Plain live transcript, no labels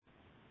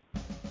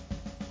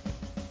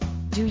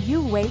Do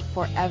you wait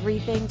for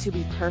everything to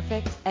be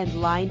perfect and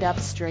lined up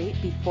straight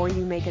before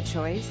you make a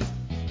choice?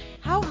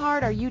 How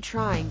hard are you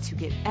trying to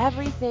get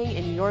everything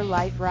in your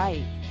life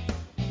right?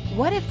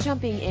 What if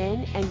jumping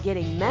in and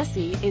getting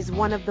messy is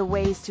one of the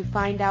ways to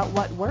find out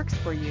what works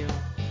for you?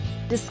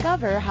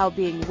 Discover how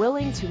being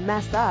willing to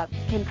mess up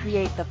can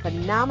create the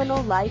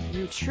phenomenal life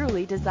you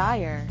truly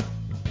desire.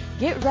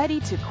 Get ready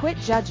to quit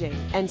judging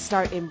and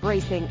start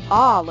embracing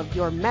all of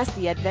your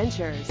messy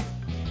adventures.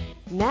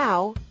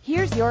 Now,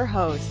 here's your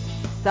host,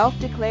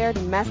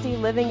 self-declared messy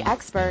living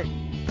expert,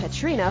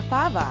 Katrina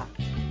Fava.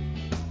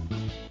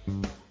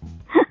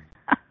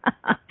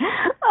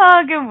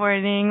 Oh, good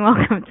morning.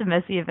 Welcome to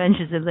Messy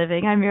Adventures in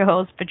Living. I'm your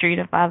host,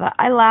 Katrina Fava.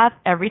 I laugh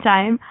every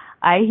time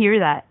I hear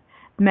that.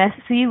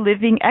 Messy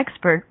living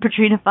expert,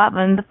 Katrina Fava.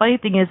 And the funny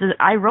thing is that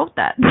I wrote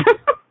that.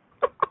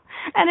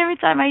 And every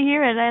time I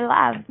hear it, I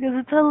laugh because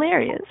it's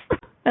hilarious.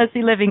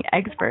 Messy living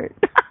expert.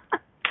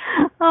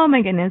 Oh,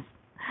 my goodness.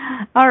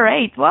 All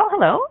right. Well,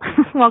 hello.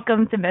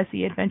 Welcome to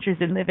Messy Adventures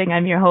in Living.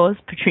 I'm your host,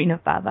 Katrina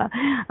Fava.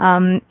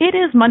 It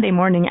is Monday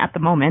morning at the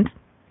moment.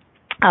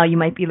 You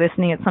might be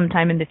listening at some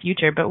time in the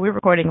future, but we're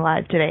recording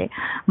live today,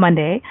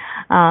 Monday.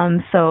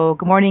 So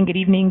good morning, good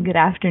evening, good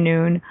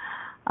afternoon.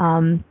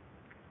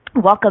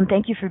 Welcome.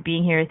 Thank you for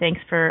being here.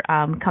 Thanks for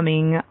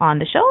coming on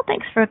the show.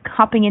 Thanks for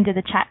hopping into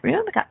the chat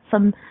room. I got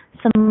some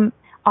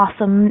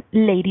awesome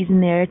ladies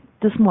in there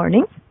this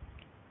morning.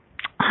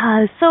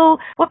 So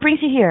what brings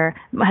you here?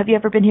 Have you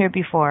ever been here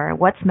before?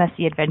 What's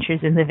Messy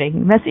Adventures in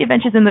Living? Messy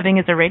Adventures in Living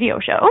is a radio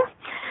show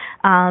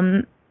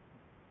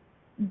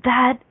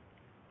that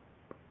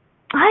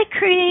I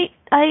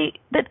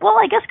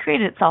guess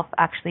created itself,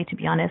 actually, to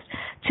be honest,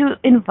 to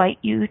invite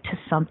you to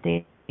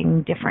something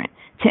different,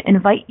 to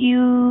invite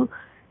you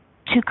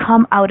to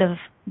come out of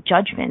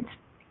judgment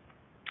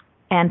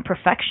and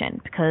perfection,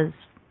 because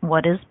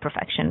what is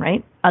perfection,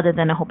 right? Other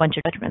than a whole bunch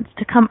of judgments,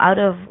 to come out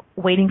of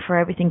waiting for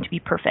everything to be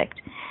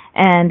perfect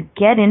and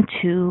get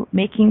into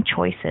making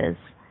choices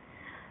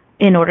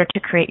in order to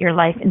create your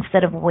life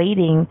instead of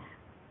waiting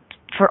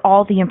for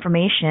all the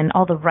information,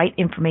 all the right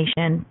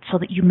information, so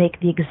that you make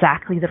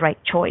exactly the right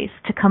choice,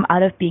 to come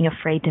out of being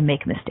afraid to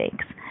make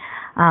mistakes.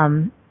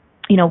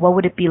 What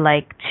would it be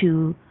like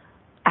to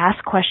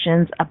ask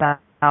questions about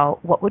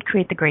what would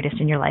create the greatest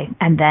in your life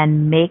and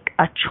then make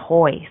a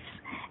choice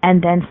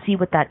and then see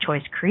what that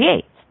choice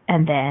creates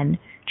and then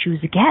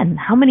choose again?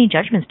 How many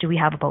judgments do we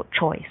have about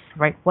choice,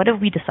 right? What have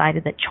we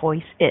decided that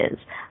choice is?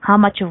 How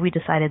much have we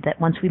decided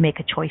that once we make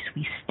a choice,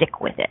 we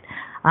stick with it?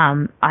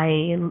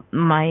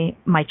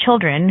 My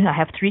children, I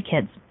have 3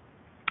 kids.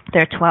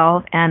 They're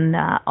 12 and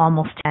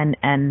almost 10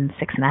 and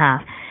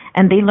 6.5.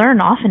 And they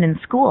learn often in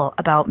school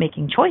about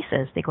making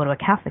choices. They go to a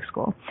Catholic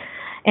school.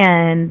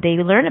 And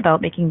they learn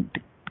about making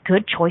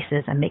good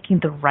choices and making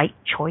the right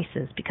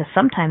choices, because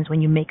sometimes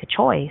when you make a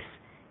choice,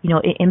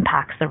 it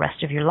impacts the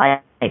rest of your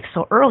life.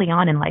 So early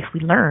on in life, we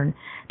learn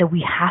that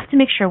we have to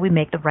make sure we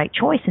make the right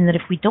choice, and that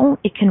if we don't,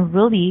 it can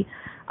really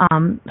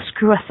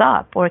screw us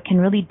up, or it can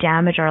really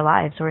damage our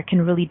lives, or it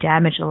can really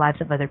damage the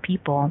lives of other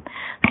people.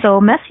 So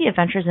Messy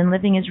Adventures in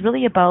Living is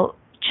really about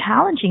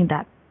challenging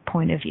that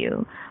point of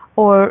view,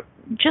 or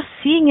just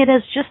seeing it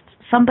as just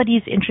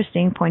somebody's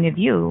interesting point of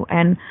view.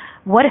 And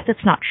what if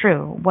it's not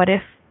true? What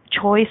if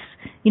choice,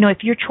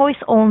 if your choice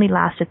only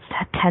lasted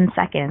 10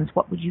 seconds,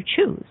 what would you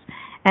choose?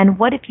 And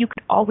what if you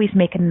could always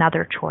make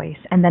another choice,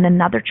 and then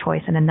another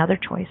choice, and another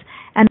choice?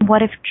 And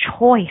what if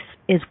choice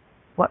is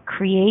what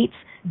creates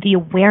the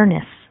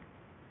awareness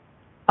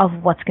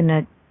of what's going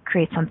to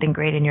create something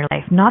great in your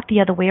life, not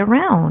the other way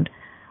around?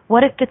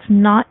 What if it's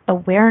not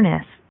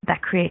awareness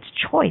that creates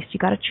choice? You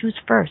got to choose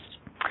first.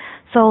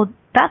 So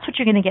that's what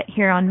you're going to get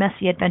here on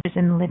Messy Adventures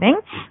in Living.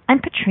 I'm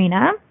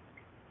Katrina.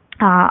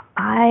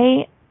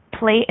 I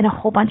play in a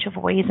whole bunch of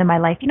ways in my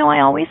life.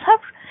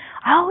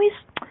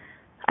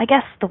 I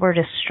guess the word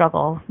is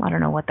struggle.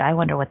 I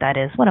wonder what that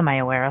is. What am I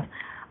aware of?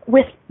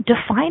 With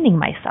defining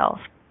myself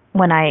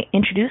when I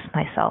introduce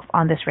myself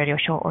on this radio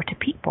show or to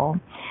people.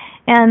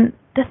 And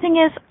the thing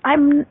is,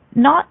 I'm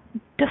not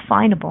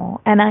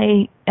definable, and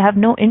I have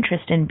no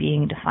interest in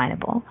being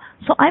definable.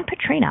 So I'm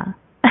Katrina.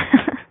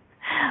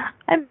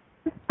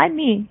 I'm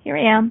me. Here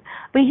I am.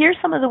 But here's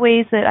some of the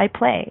ways that I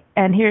play,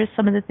 and here's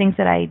some of the things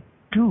that I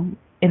do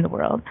in the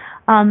world.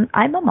 I'm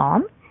a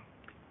mom.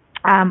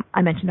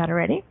 I mentioned that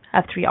already. I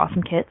have 3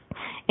 awesome kids.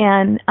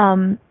 And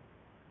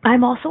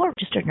I'm also a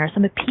registered nurse.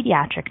 I'm a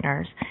pediatric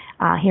nurse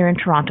here in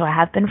Toronto. I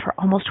have been for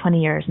almost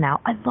 20 years now.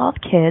 I love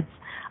kids.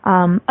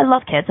 I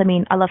love kids,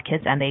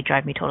 and they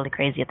drive me totally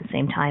crazy at the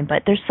same time.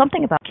 But there's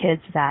something about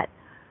kids that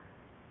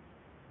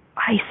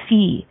I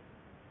see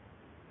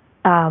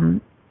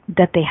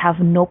that they have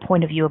no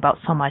point of view about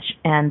so much,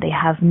 and they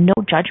have no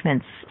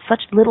judgments, such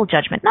little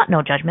judgment. Not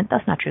no judgment,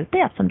 that's not true. They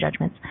have some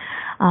judgments.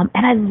 And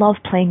I love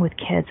playing with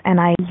kids,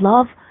 and I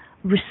love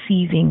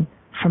receiving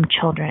from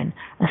children.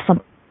 That's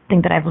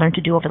something that I've learned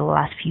to do over the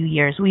last few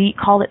years. We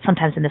call it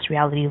sometimes in this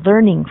reality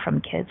learning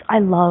from kids. I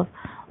love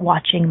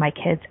watching my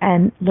kids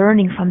and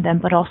learning from them,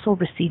 but also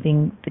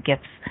receiving the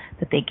gifts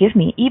that they give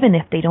me, even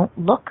if they don't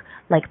look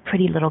like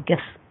pretty little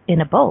gifts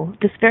in a bow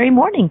this very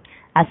morning.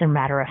 As a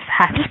matter of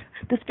fact,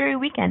 this very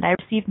weekend I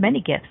received many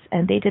gifts,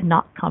 and they did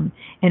not come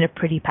in a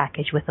pretty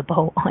package with a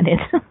bow on it.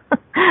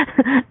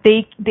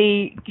 They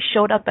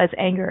showed up as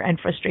anger and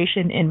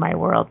frustration in my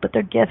world, but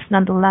they're gifts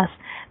nonetheless,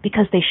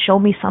 because they show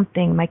me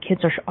something. My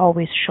kids are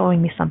always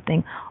showing me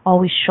something,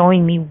 always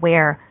showing me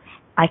where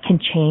I can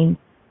change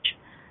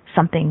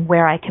something,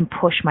 where I can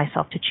push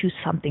myself to choose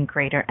something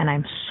greater, and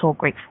I'm so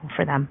grateful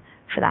for them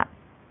for that.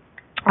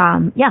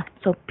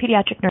 So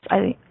pediatric nurse.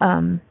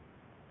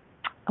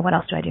 What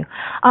else do I do?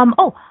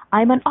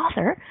 I'm an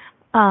author.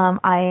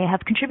 I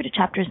have contributed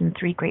chapters in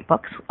 3 great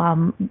books.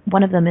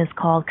 One of them is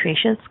called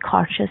Creatious,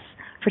 Conscious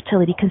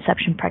Fertility,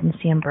 Conception,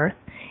 Pregnancy, and Birth.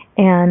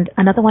 And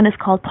another one is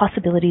called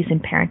Possibilities in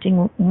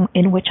Parenting,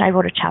 in which I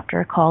wrote a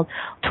chapter called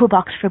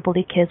Toolbox for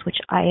Bully Kids, which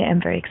I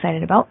am very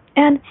excited about.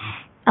 And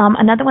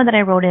another one that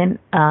I wrote in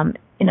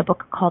a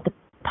book called The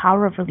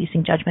Power of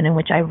Releasing Judgment, in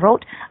which I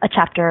wrote a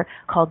chapter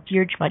called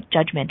Dear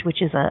Judgment,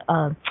 which is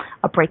a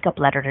breakup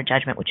letter to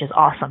judgment, which is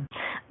awesome,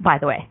 by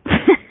the way.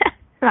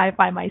 If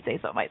I might say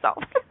so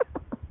myself.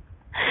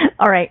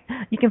 All right,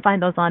 you can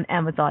find those on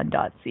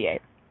Amazon.ca.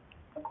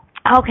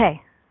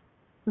 Okay,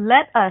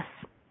 let us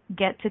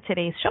get to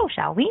today's show,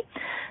 shall we?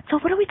 So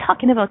what are we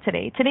talking about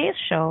today? Today's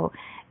show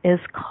is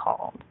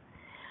called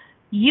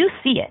You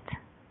See It.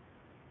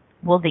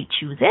 Will they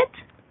choose it?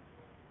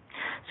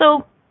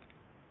 So,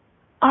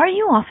 are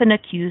you often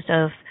accused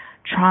of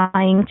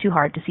trying too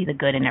hard to see the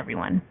good in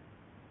everyone?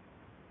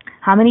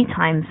 How many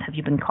times have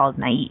you been called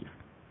naive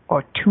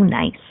or too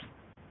nice?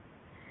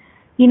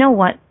 You know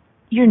what?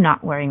 You're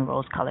not wearing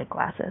rose-colored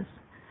glasses.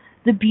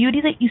 The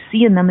beauty that you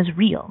see in them is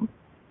real.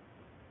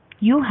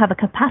 You have a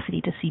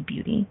capacity to see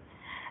beauty,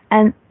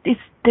 and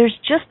there's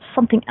just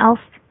something else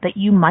that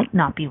you might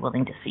not be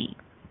willing to see.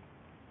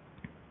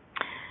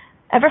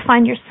 Ever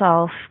find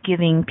yourself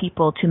giving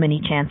people too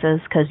many chances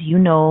because you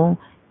know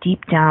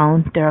deep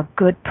down they're a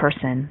good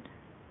person,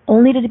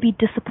 only to be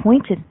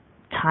disappointed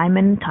time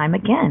and time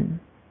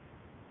again?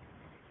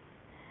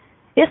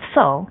 If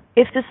so,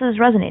 if this is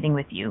resonating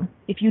with you,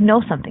 if you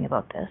know something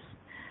about this,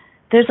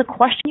 there's a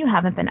question you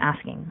haven't been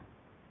asking.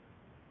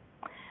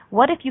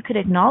 What if you could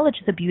acknowledge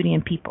the beauty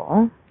in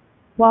people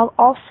while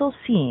also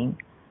seeing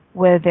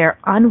where they're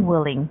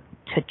unwilling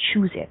to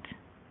choose it?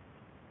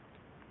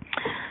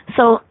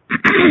 So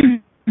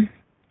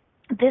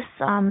this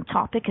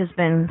topic has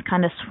been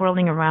kind of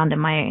swirling around in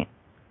my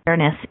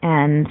awareness,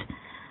 and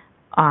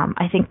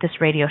I think this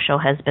radio show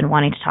has been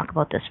wanting to talk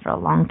about this for a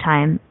long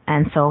time,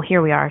 and so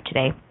here we are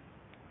today.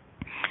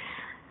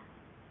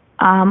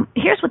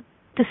 Here's what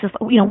this is.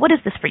 What is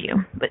this for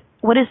you? But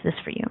what is this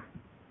for you?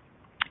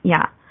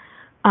 Yeah.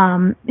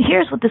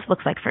 Here's what this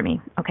looks like for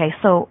me. Okay,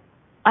 so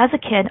as a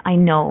kid, I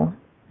know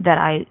that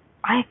I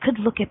could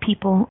look at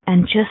people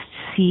and just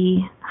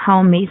see how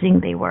amazing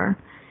they were,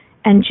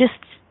 and just,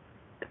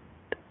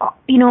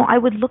 I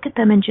would look at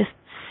them and just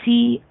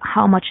see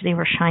how much they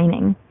were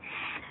shining.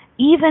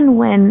 Even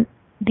when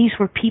these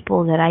were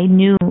people that I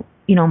knew,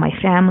 my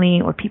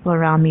family or people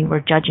around me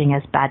were judging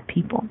as bad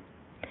people.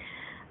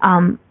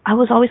 I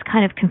was always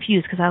kind of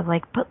confused because I was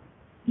like, but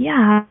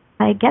yeah,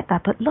 I get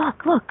that, but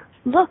look,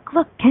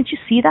 can't you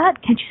see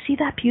that? Can't you see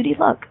that beauty?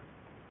 Look.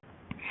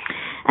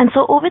 And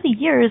so over the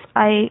years,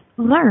 I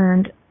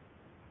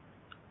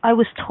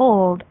was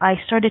told, I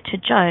started to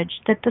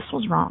judge that this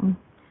was wrong,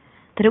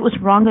 that it was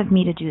wrong of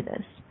me to do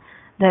this,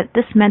 that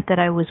this meant that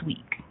I was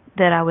weak,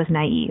 that I was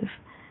naive,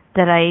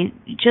 that I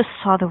just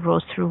saw the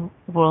world through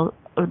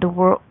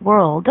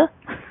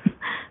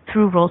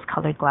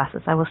rose-colored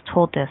glasses. I was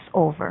told this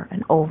over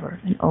and over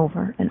and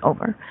over and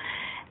over.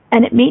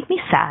 And it made me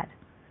sad.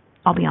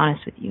 I'll be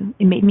honest with you.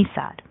 It made me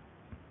sad.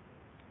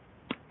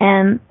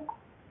 And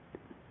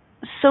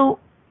so,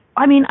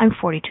 I'm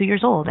 42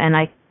 years old, and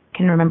I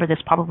can remember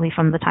this probably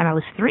from the time I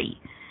was 3.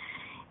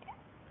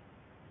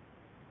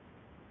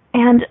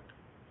 And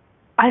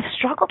I've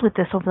struggled with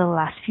this over the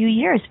last few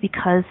years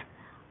because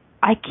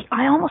I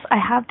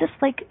have this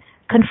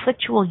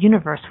conflictual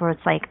universe where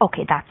it's like,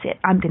 okay, that's it.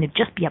 I'm going to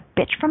just be a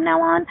bitch from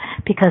now on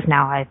because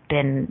now I've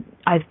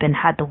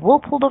had the wool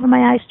pulled over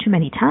my eyes too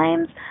many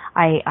times.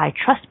 I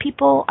trust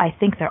people. I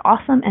think they're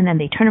awesome. And then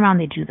they turn around,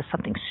 they do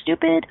something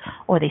stupid,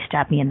 or they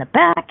stab me in the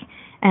back.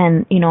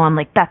 And, I'm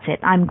like, that's it.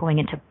 I'm going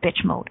into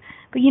bitch mode.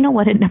 But you know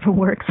what? It never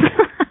works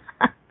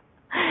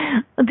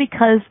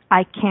because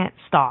I can't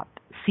stop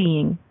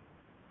seeing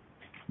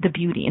the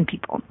beauty in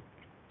people.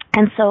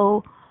 And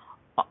so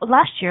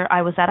last year,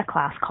 I was at a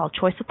class called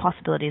Choice of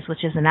Possibilities,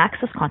 which is an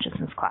Access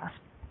Consciousness class.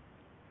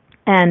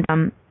 And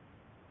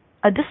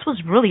this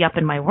was really up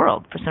in my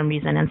world for some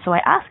reason. And so I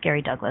asked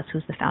Gary Douglas,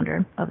 who's the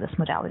founder of this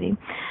modality,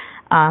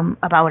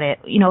 about it.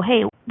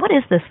 Hey, what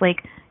is this?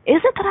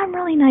 Is it that I'm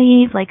really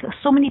naive?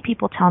 So many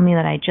people tell me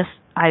that I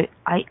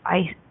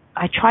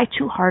try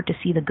too hard to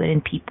see the good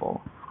in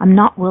people. I'm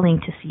not willing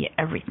to see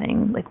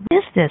everything. What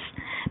is this?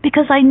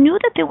 Because I knew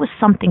that there was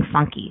something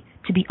funky,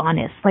 to be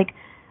honest.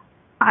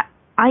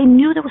 I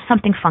knew there was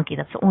something funky.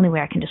 That's the only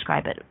way I can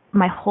describe it.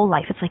 My whole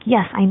life, it's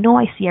yes, I know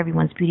I see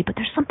everyone's beauty, but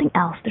there's something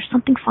else. There's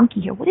something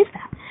funky here. What is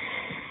that?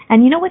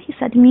 And you know what he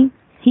said to me?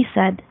 He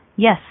said,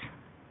 yes,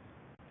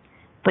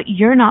 but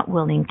you're not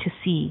willing to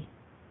see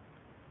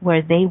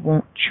where they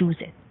won't choose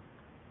it.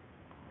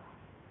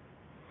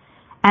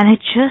 And it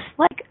just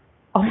like,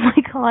 oh my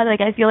God,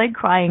 like I feel like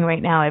crying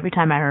right now every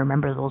time I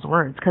remember those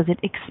words, because it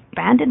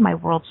expanded my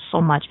world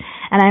so much.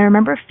 And I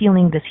remember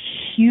feeling this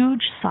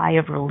huge sigh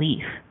of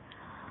relief.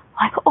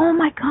 Like, oh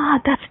my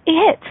God, that's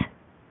it.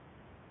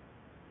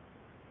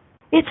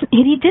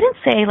 He didn't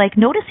say, like,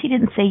 notice he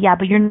didn't say, yeah,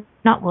 but you're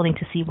not willing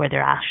to see where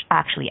they're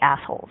actually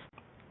assholes.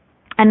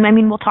 And I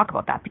mean, we'll talk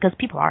about that because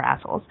people are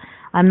assholes.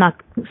 I'm not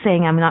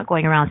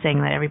going around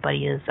saying that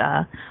everybody is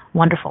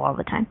wonderful all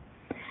the time.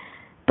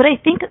 But I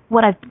think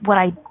what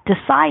I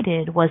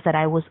decided was that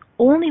I was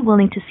only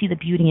willing to see the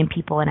beauty in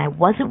people, and I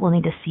wasn't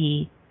willing to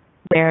see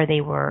where they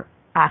were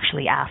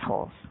actually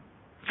assholes.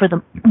 For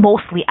the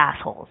mostly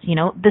assholes, you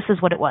know, this is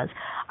what it was.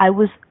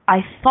 I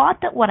thought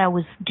that what I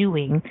was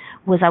doing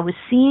was I was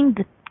seeing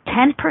the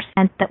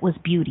 10% that was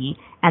beauty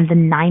and the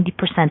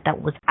 90%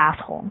 that was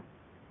asshole.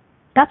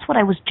 That's what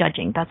I was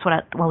judging. That's what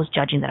I was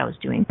judging that I was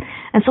doing.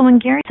 And so when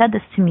Gary said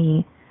this to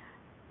me,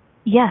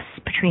 yes,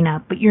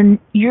 Patrina, but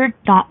you're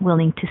not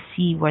willing to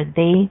see where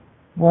they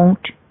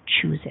won't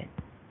choose it.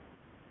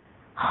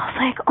 I was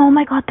like, oh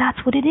my God,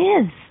 that's what it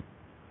is.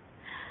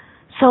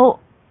 So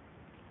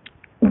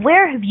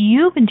where have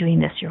you been doing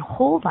this your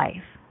whole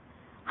life?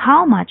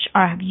 How much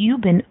have you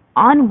been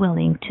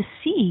unwilling to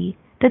see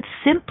that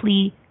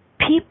simply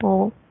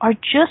people are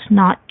just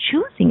not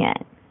choosing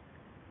it?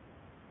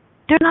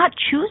 They're not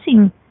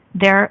choosing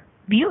their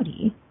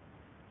beauty.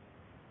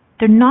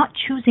 They're not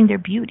choosing their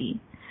beauty.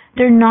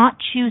 They're not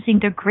choosing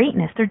their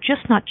greatness. They're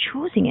just not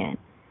choosing it.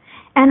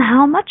 And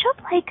how much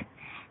of like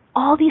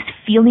all these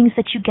feelings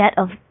that you get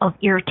of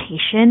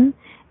irritation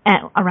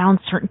around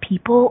certain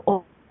people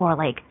or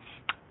like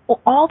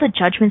all the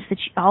judgments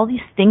all these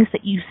things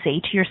that you say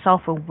to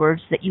yourself or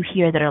words that you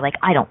hear that are like,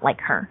 I don't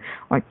like her,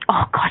 or,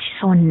 oh God, she's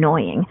so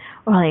annoying,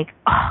 or like,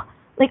 oh,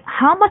 like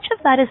how much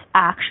of that is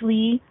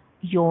actually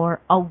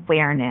your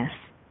awareness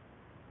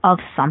of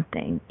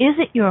something? Is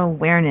it your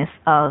awareness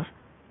of,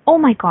 oh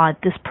my God,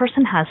 this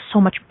person has so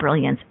much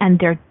brilliance and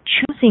they're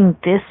choosing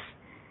this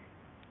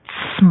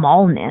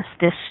smallness,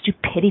 this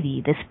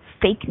stupidity, this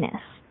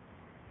fakeness?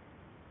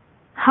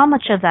 How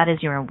much of that is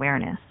your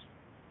awareness?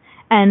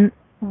 And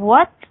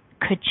what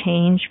could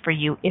change for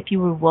you if you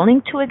were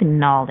willing to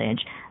acknowledge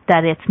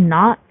that it's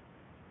not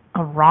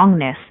a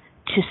wrongness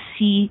to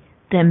see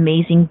the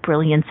amazing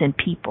brilliance in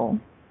people,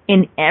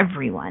 in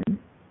everyone?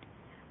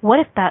 What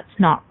if that's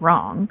not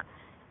wrong?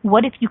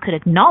 What if you could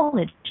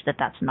acknowledge that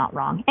that's not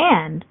wrong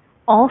and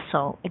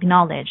also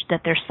acknowledge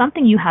that there's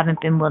something you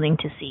haven't been willing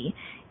to see?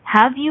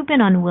 Have you been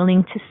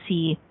unwilling to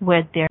see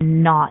where they're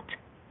not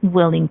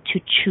willing to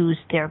choose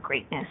their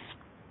greatness?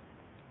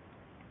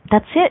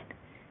 That's it.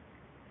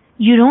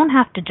 You don't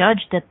have to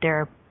judge that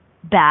they're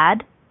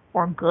bad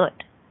or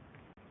good.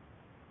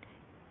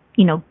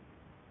 You know,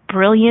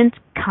 brilliant,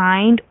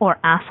 kind, or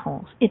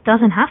assholes. It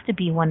doesn't have to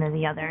be one or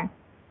the other.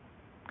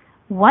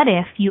 What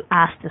if you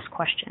ask this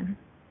question?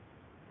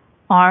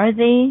 Are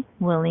they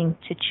willing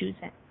to choose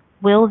it?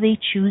 Will they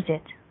choose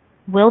it?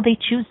 Will they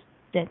choose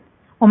it?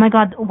 Oh my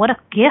God, what a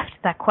gift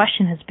that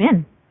question has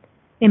been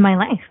in my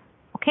life.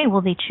 Okay,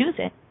 will they choose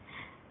it?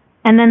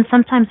 And then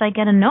sometimes I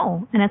get a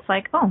no, and it's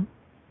like, oh,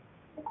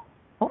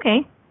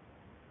 okay,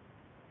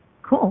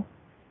 cool.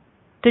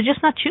 They're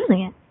just not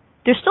choosing it.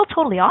 They're still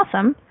totally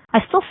awesome. I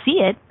still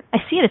see it. I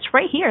see it. It's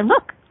right here.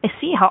 Look, I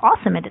see how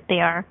awesome they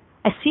are.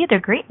 I see their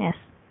greatness.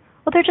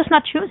 Well, they're just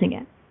not choosing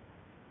it.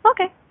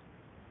 Okay.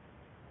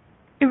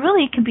 It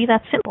really can be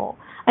that simple.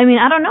 I mean,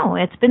 I don't know.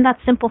 It's been that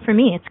simple for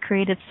me. It's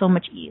created so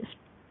much ease.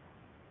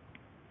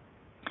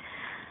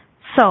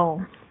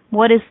 So,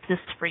 what is this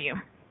for you?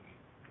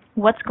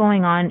 What's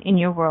going on in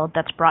your world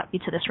that's brought you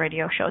to this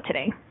radio show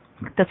today?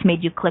 That's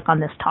made you click on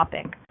this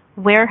topic?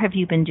 Where have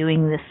you been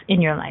doing this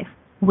in your life?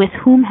 With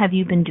whom have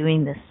you been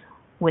doing this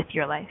with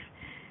your life?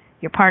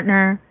 Your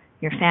partner,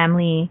 your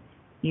family,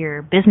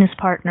 your business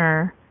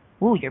partner.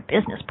 Ooh, your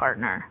business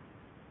partner.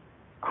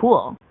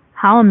 Cool.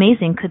 How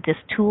amazing could this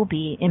tool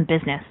be in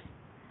business?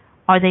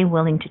 Are they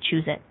willing to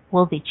choose it?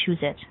 Will they choose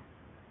it?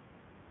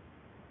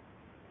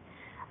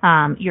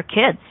 Your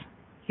kids,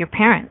 your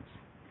parents,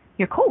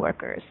 your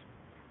coworkers.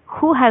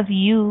 Who have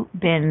you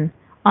been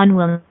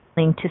unwilling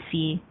to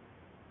see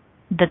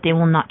that they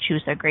will not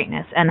choose their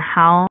greatness? And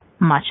how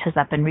much has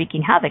that been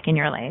wreaking havoc in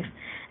your life?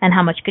 And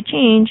how much could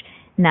change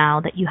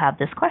now that you have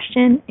this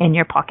question in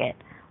your pocket?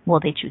 Will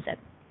they choose it?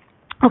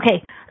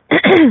 Okay,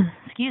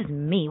 excuse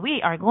me.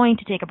 We are going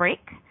to take a break.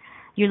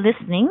 You're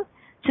listening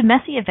to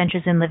Messy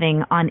Adventures in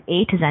Living on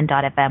A to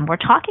Zen.fm. We're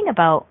talking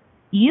about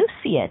you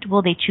see it,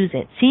 will they choose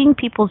it? Seeing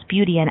people's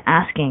beauty and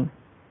asking,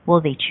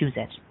 will they choose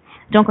it?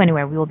 Don't go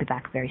anywhere. We will be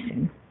back very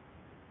soon.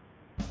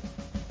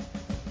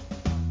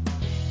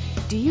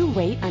 Do you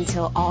wait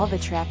until all the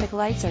traffic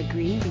lights are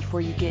green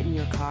before you get in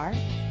your car?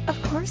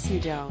 Of course you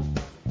don't.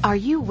 Are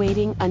you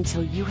waiting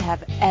until you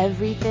have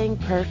everything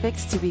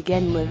perfect to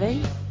begin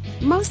living?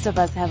 Most of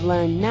us have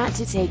learned not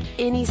to take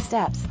any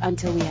steps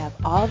until we have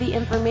all the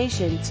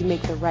information to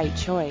make the right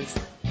choice.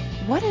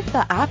 What if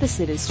the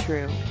opposite is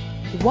true?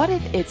 What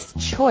if it's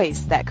choice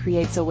that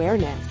creates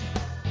awareness?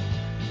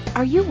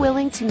 Are you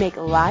willing to make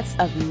lots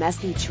of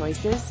messy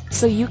choices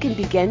so you can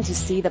begin to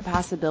see the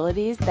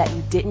possibilities that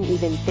you didn't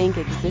even think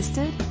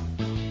existed?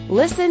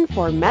 Listen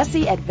for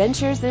Messy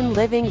Adventures in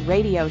Living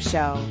radio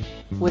show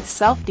with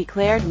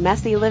self-declared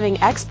messy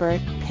living expert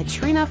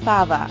Katrina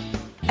Fava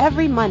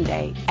every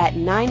Monday at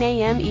 9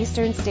 a.m.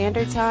 Eastern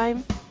Standard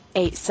Time,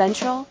 8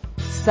 Central,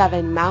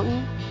 7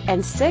 Mountain,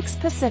 and 6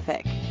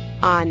 Pacific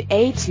on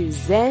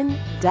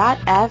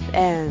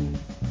A2Zen.fm.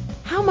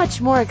 How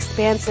much more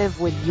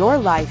expansive would your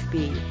life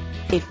be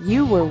if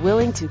you were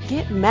willing to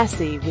get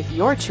messy with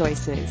your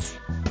choices?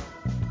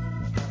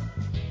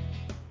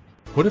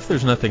 What if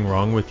there's nothing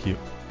wrong with you?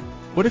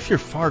 What if you're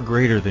far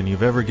greater than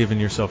you've ever given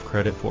yourself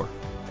credit for?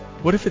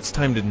 What if it's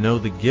time to know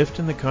the gift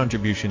and the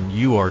contribution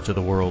you are to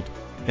the world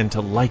and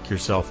to like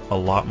yourself a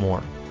lot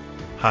more?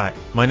 Hi,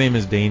 my name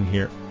is Dane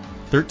here.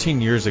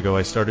 13 years ago,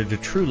 I started to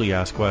truly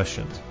ask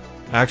questions.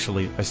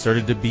 Actually, I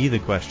started to be the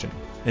question,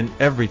 and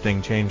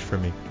everything changed for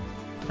me.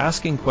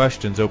 Asking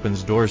questions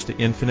opens doors to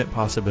infinite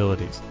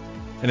possibilities.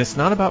 And it's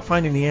not about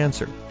finding the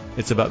answer,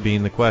 it's about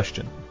being the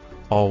question.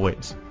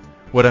 Always.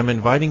 What I'm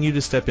inviting you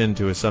to step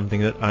into is something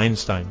that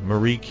Einstein,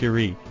 Marie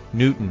Curie,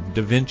 Newton,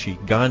 Da Vinci,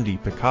 Gandhi,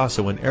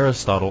 Picasso, and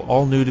Aristotle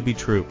all knew to be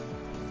true.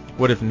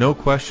 What if no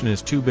question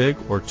is too big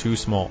or too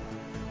small?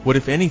 What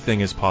if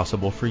anything is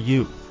possible for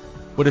you?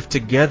 What if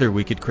together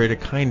we could create a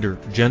kinder,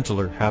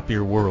 gentler,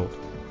 happier world?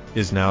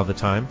 Is now the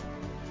time?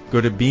 Go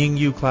to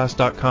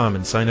beingyouclass.com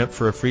and sign up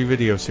for a free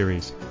video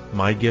series,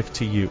 My Gift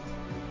to You.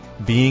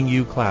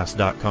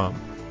 beingyouclass.com.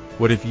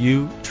 What if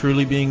you,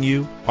 truly being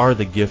you, are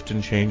the gift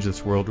and change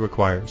this world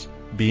requires?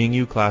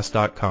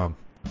 beingyouclass.com.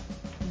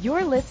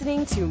 You're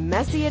listening to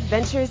Messy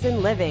Adventures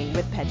in Living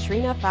with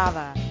Katrina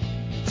Fava.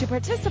 To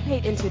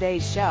participate in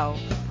today's show,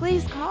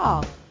 please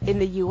call in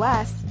the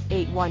U.S.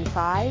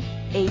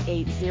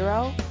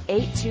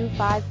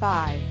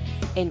 815-880-8255.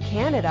 In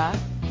Canada,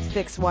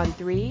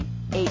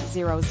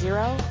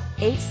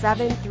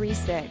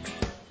 613-800-8736.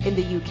 In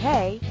the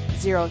UK,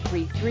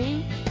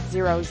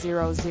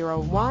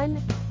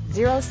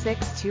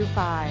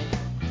 033-0001-0625.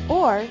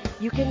 Or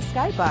you can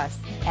Skype us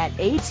at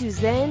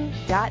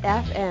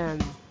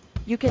A2Zen.fm.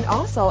 You can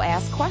also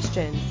ask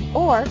questions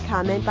or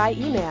comment by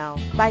email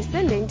by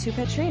sending to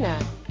Katrina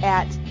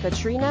at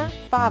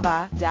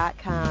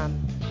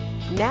katrinafava.com.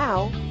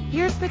 Now,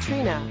 here's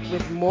Katrina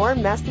with more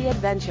Messy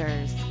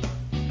Adventures.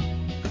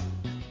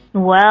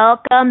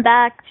 Welcome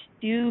back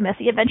to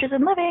Messy Adventures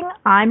in Living.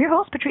 I'm your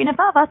host, Katrina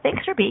Fava.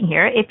 Thanks for being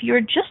here. If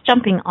you're just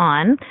jumping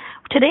on,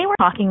 today we're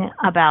talking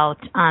about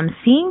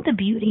seeing the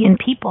beauty in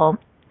people.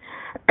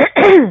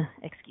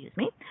 Excuse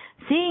me.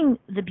 Seeing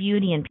the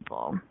beauty in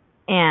people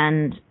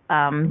and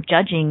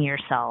judging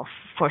yourself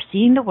for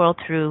seeing the world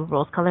through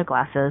rose-colored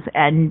glasses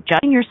and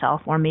judging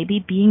yourself or maybe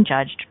being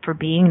judged for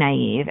being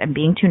naive and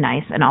being too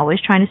nice and always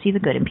trying to see the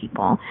good in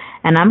people.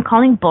 And I'm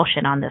calling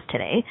bullshit on this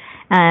today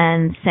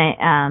and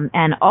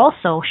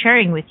also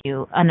sharing with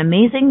you an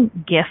amazing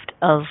gift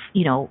of,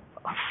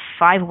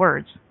 4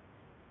 words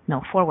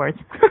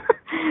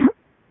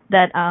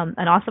that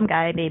an awesome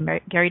guy named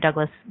Gary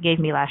Douglas gave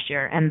me last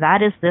year. And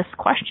that is this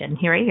question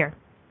right here.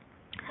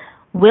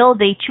 Will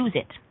they choose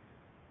it?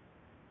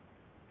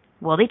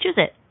 Will they choose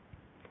it?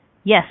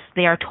 Yes,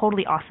 they are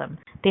totally awesome.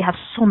 They have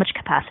so much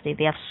capacity.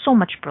 They have so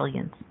much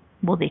brilliance.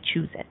 Will they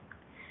choose it?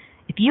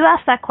 If you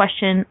ask that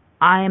question,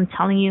 I am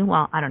telling you,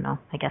 well, I don't know.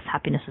 I guess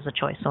happiness is a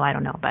choice, so I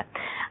don't know. But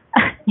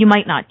you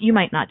might not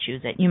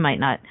choose it. You might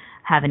not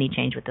have any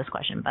change with this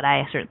question, but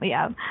I certainly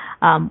have.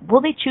 Will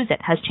they choose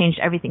it has changed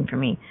everything for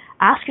me.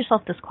 Ask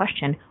yourself this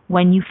question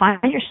when you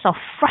find yourself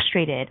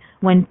frustrated,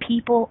 when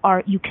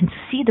you can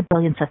see the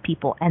brilliance of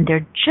people and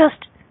they're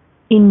just,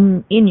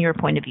 in your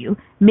point of view,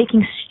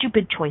 making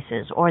stupid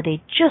choices, or they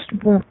just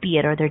won't be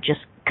it, or they're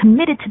just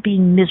committed to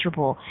being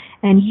miserable,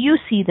 and you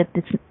see that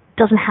this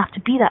doesn't have to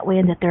be that way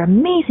and that they're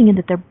amazing and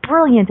that they're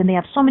brilliant and they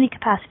have so many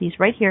capacities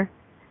right here.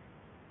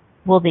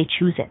 Will they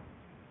choose it?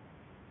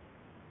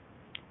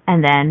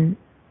 And then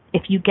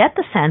if you get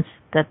the sense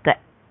that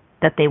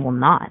they will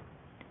not,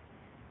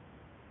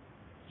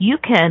 you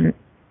can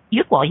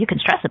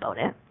stress about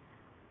it,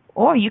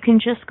 or you can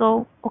just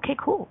go, okay,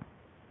 cool.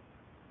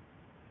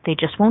 They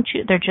just won't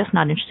choose. They're just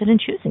not interested in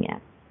choosing it.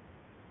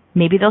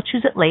 Maybe they'll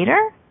choose it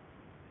later.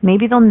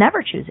 Maybe they'll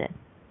never choose it.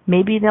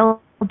 Maybe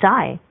they'll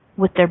die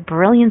with their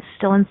brilliance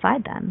still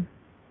inside them.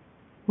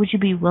 Would you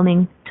be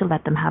willing to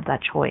let them have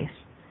that choice?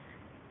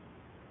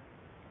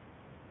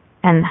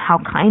 And how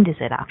kind is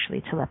it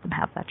actually to let them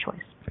have that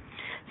choice?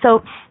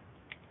 So,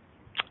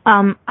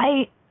 I'm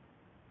going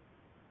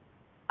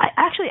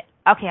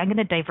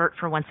to divert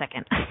for 1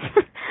 second.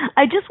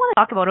 I just want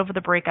to talk about over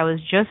the break. I was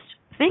just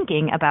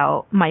thinking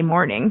about my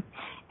morning,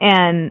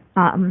 and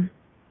my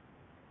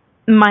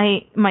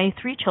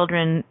 3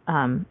 children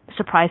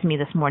surprised me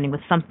this morning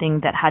with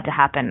something that had to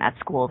happen at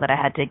school, that I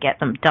had to get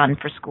them done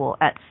for school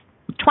at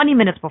 20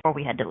 minutes before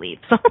we had to leave.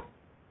 So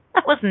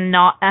I was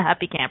not a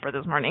happy camper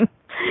this morning.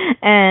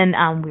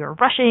 And we were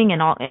rushing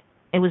and all.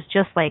 It was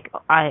just like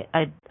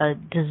a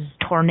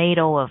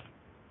tornado of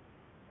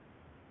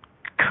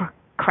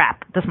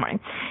crap this morning.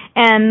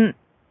 And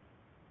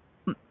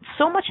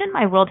so much in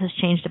my world has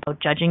changed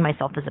about judging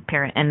myself as a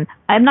parent, and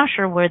I'm not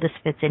sure where this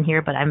fits in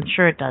here, but I'm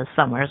sure it does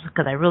somewhere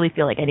because I really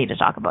feel like I need to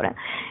talk about it.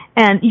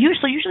 And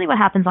usually what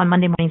happens on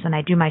Monday mornings when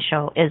I do my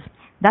show is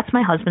that's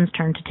my husband's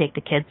turn to take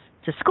the kids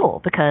to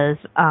school because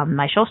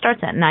my show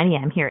starts at 9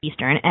 a.m. here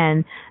Eastern,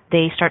 and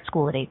they start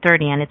school at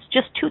 8:30, and it's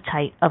just too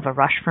tight of a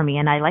rush for me,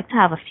 and I like to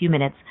have a few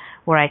minutes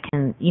where I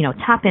can,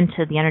 tap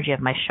into the energy of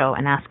my show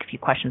and ask a few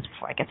questions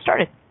before I get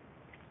started.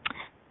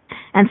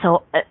 And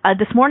so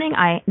this morning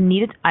I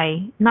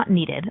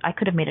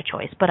could have made a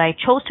choice, but I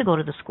chose to go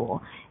to the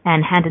school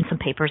and hand in some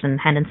papers and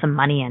hand in some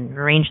money and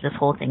arrange this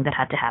whole thing that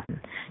had to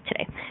happen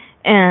today.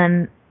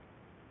 And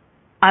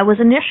I was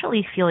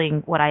initially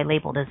feeling what I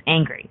labeled as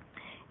angry.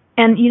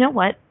 And you know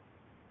what?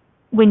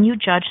 When you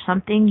judge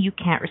something, you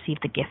can't receive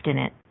the gift in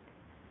it.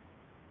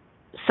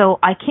 So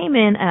I came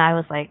in and I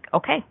was like,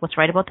 okay, what's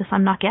right about this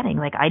I'm not getting?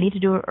 Like, I need to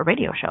do a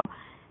radio show.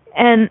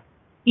 And,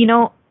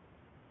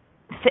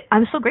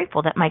 I'm so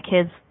grateful that my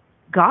kids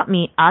got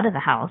me out of the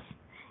house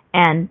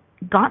and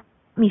got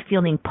me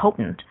feeling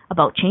potent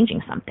about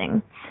changing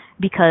something,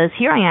 because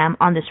here I am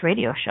on this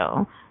radio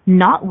show,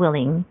 not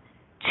willing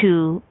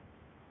to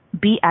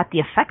be at the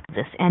effect of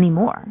this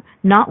anymore,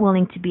 not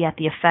willing to be at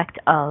the effect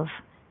of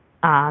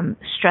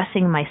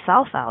stressing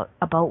myself out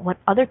about what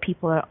other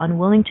people are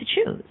unwilling to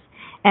choose,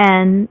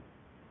 and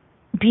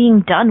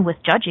being done with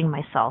judging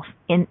myself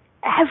in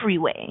every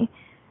way,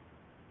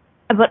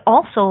 but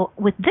also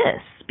with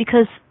this.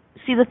 Because,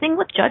 see, the thing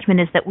with judgment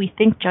is that we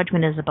think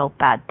judgment is about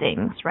bad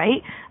things,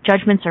 right?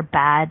 Judgments are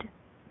bad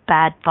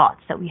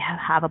thoughts that we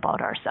have about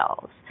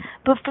ourselves.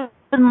 But for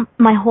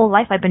my whole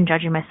life, I've been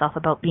judging myself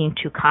about being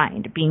too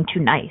kind, being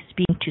too nice,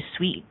 being too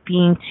sweet,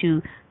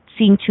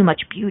 seeing too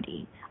much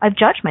beauty. I've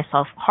judged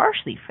myself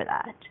harshly for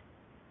that.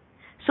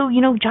 So,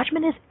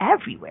 judgment is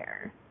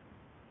everywhere.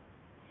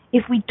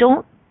 If we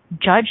don't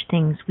judge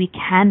things, we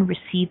can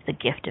receive the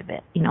gift of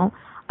it,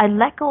 I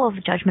let go of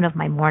judgment of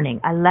my morning.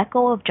 I let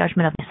go of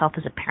judgment of myself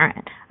as a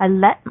parent. I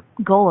let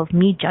go of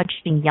me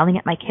judging, yelling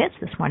at my kids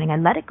this morning. I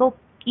let it go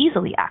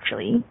easily,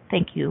 actually.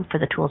 Thank you for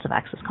the tools of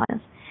Access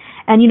Consciousness.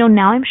 And,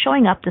 now I'm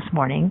showing up this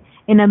morning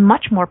in a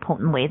much more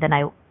potent way than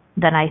I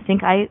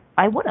think I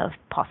would have,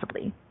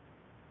 possibly.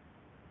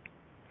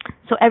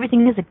 So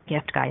everything is a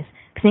gift, guys.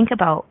 Think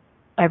about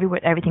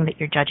everything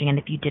that you're judging, and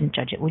if you didn't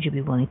judge it, would you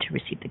be willing to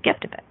receive the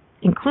gift of it,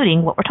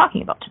 including what we're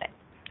talking about today?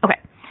 Okay.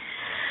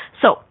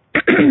 So...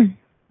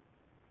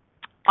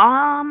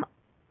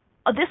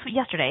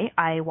 yesterday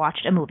I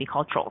watched a movie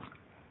called Trolls.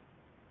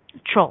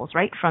 Trolls,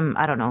 right? From,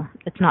 I don't know,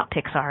 it's not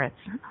Pixar,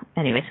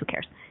 anyways, who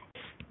cares?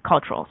 It's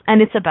called Trolls.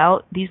 And it's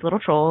about these little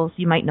trolls.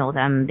 You might know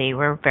them. They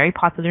were very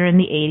popular in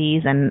the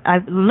 80s, and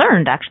I've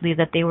learned actually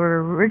that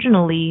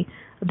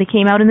they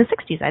came out in the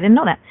 60s. I didn't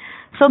know that.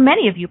 So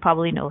many of you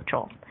probably know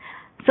Trolls.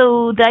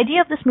 So the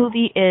idea of this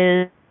movie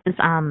is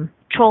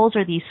trolls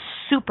are these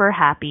super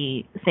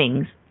happy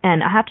things.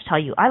 And I have to tell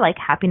you, I like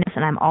happiness,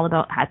 and I'm all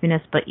about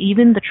happiness, but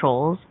even the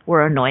trolls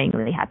were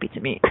annoyingly happy to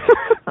me.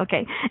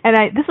 Okay? And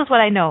this is what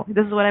I know.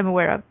 This is what I'm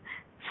aware of.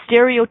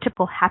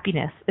 Stereotypical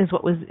happiness is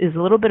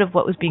a little bit of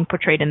what was being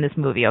portrayed in this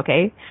movie,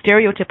 okay?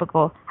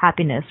 Stereotypical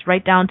happiness,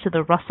 right down to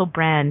the Russell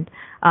Brand,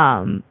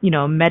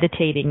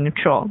 meditating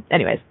troll.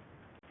 Anyways,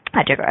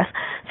 I digress.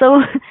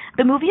 So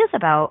the movie is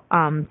about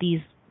these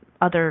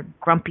other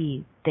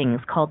grumpy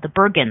things called the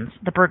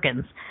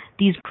Bergens.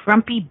 These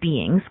grumpy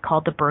beings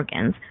called the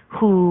Bergens,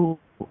 who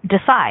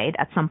decide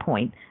at some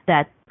point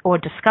or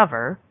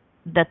discover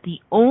that the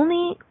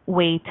only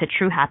way to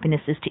true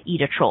happiness is to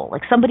eat a troll.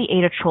 Like, somebody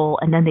ate a troll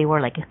and then they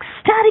were like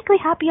ecstatically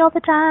happy all the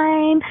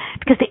time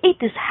because they ate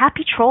this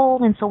happy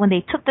troll, and so when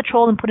they took the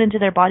troll and put it into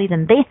their body,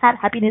 then they had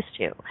happiness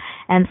too.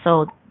 And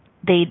so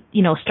they,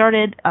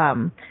 started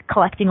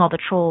collecting all the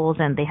trolls,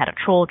 and they had a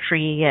troll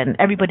tree, and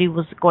everybody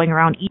was going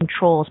around eating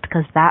trolls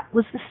because that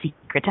was the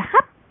secret to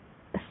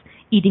happiness,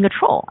 eating a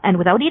troll. And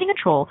without eating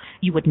a troll,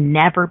 you would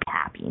never be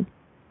happy.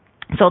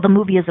 So the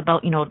movie is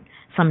about,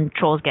 some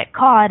trolls get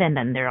caught, and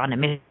then they're on a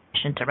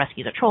mission to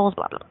rescue the trolls,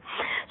 blah, blah, blah.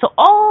 So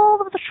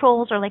all of the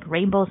trolls are like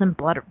rainbows and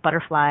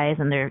butterflies,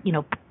 and they're,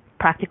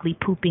 practically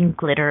pooping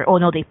glitter. Oh,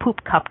 no, they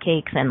poop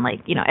cupcakes, and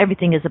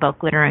everything is about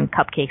glitter and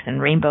cupcakes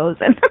and rainbows.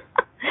 And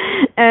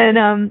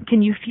and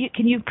can you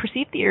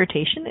perceive the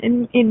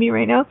irritation in me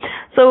right now?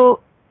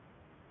 So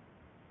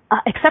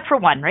except for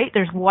one, right?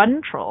 There's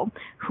one troll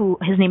who,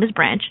 his name is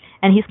Branch,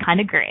 and he's kind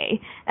of gray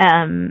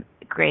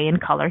in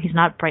color. He's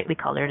not brightly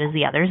colored as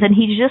the others, and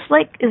he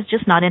is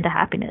just not into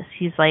happiness.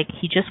 He's like,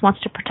 he just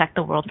wants to protect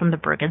the world from the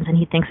Bergens, and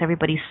he thinks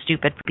everybody's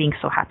stupid for being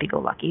so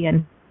happy-go-lucky,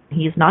 and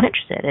he's not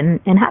interested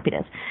in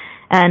happiness.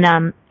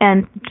 And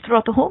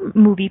throughout the whole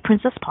movie,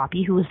 Princess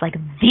Poppy, who is like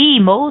the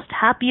most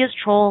happiest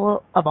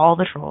troll of all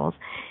the trolls,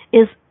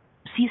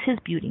 sees his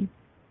beauty.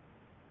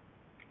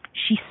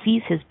 She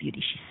sees his beauty.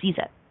 She sees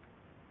it.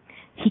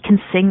 he can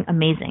sing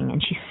amazing,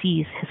 and she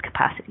sees his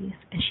capacities,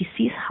 and she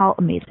sees how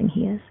amazing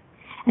he is.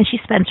 And she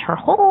spends her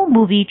whole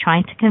movie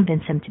trying to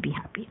convince him to be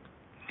happy.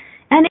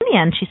 And in the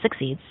end, she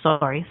succeeds.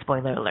 Sorry,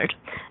 spoiler alert.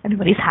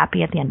 Everybody's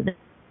happy at the end of the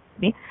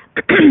movie.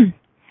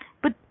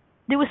 But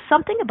there was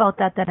something about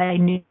that that I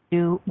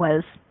knew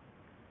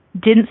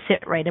didn't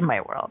sit right in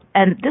my world.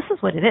 And this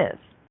is what it is.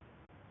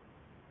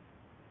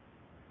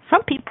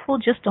 Some people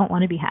just don't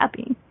want to be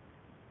happy.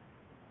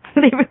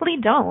 They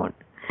really don't.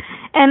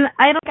 And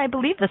I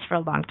believe this for a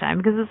long time,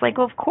 because it's like,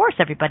 well, of course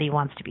everybody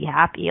wants to be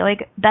happy.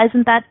 Like,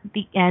 isn't that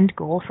the end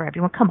goal for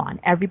everyone? Come on,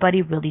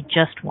 everybody really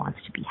just wants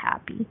to be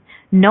happy.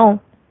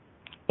 No,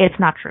 it's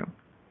not true.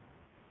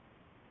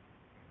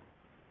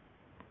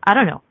 I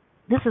don't know.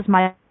 This is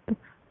my...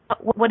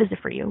 What is it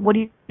for you? What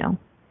do you know?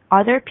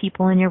 Are there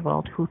people in your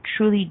world who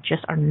truly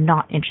just are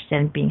not interested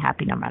in being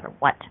happy no matter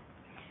what?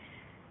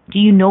 Do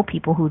you know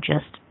people who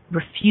just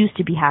refuse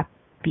to be happy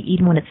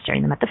even when it's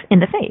staring them in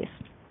the face?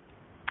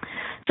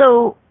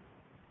 So,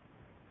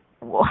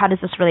 how does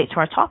this relate to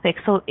our topic?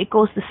 So it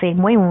goes the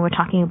same way when we're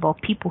talking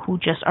about people who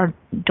just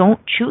don't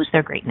choose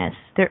their greatness,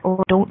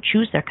 or don't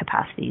choose their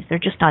capacities. They're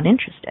just not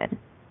interested.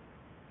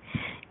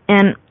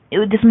 And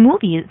this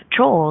movie,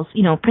 Trolls,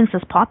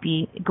 Princess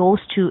Poppy goes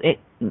to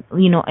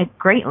at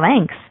great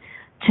lengths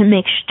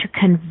to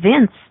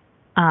convince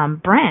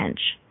Branch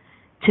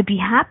to be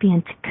happy,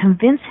 and to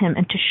convince him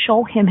and to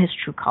show him his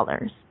true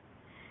colors.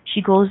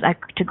 She goes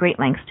to great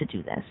lengths to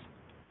do this.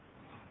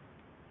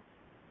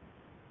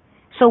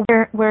 So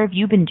where have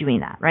you been doing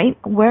that, right?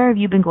 Where have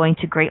you been going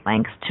to great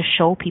lengths to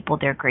show people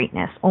their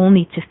greatness,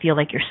 only to feel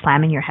like you're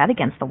slamming your head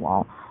against the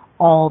wall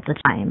all the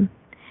time?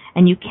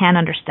 And you can't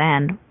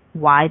understand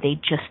why they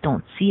just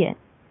don't see it.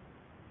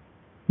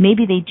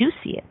 Maybe they do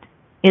see it.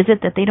 Is it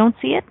that they don't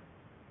see it?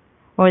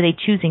 Or are they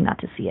choosing not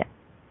to see it?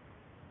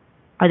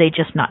 Are they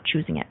just not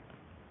choosing it?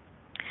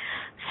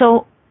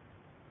 So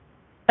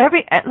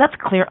let's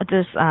clear.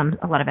 There's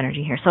a lot of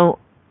energy here. So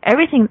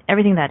everything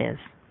that is,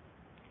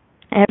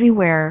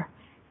 everywhere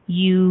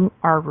you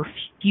are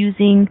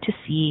refusing to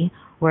see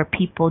where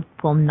people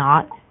will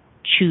not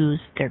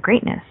choose their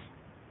greatness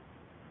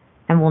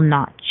and will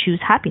not choose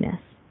happiness,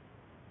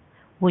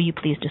 will you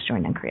please destroy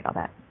and uncreate all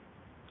that?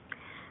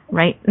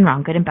 Right and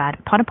wrong, good and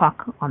bad, pot and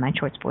pock, all nine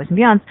shorts, boys and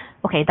beyonds.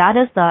 Okay, that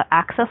is the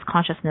Access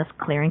Consciousness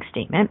Clearing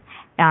Statement.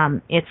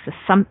 It's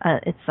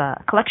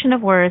a collection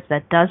of words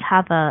that does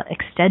have a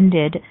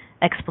extended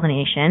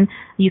explanation.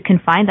 You can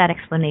find that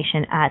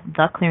explanation at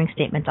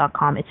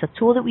theclearingstatement.com. It's a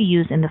tool that we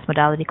use in this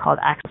modality called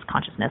Access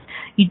Consciousness.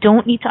 You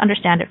don't need to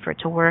understand it for it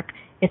to work.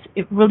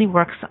 It really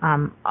works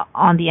on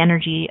the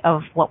energy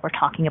of what we're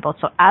talking about.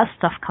 So as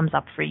stuff comes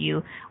up for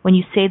you, when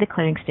you say the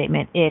clearing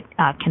statement, it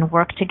can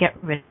work to get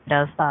rid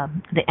of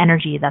the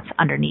energy that's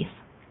underneath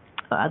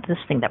this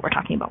thing that we're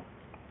talking about.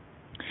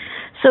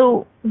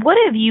 So what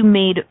have you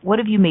made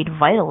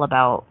vital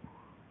about?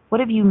 What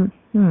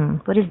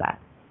is that?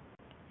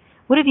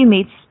 What have you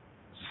made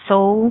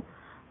so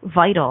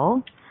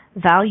vital,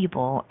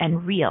 valuable,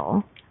 and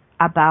real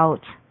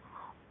about,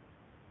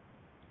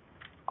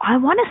 I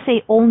want to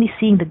say, only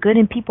seeing the good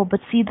in people, but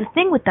see, the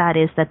thing with that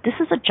is that this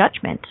is a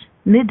judgment.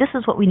 This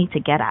is what we need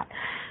to get at.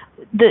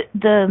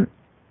 The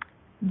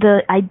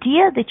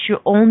idea that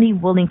you're only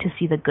willing to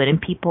see the good in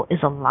people is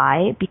a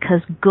lie,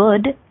 because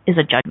good is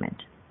a judgment.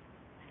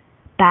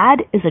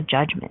 Bad is a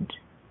judgment.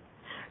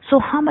 So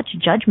how much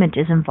judgment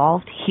is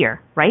involved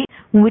here, right?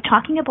 When we're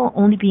talking about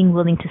only being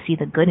willing to see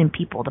the good in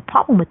people, the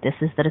problem with this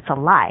is that it's a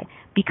lie,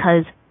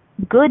 because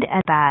good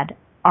and bad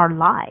are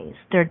lies.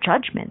 They're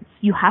judgments.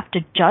 You have to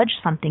judge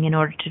something in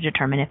order to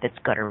determine if it's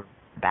good or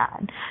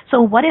bad.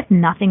 So what if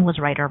nothing was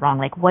right or wrong?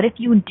 Like, what if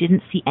you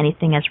didn't see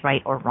anything as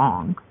right or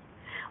wrong?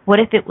 What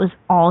if it was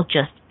all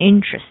just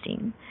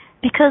interesting?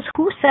 Because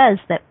who says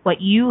that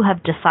what you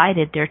have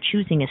decided they're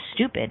choosing is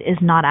stupid is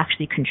not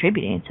actually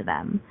contributing to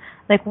them?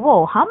 Like,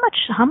 whoa, how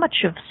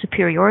much of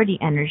superiority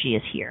energy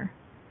is here,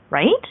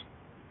 right?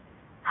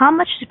 How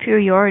much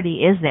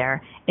superiority is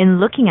there in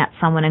looking at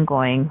someone and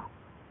going,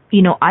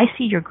 I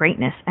see your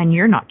greatness and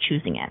you're not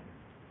choosing it,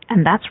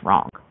 and that's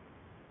wrong,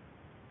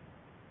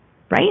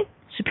 right?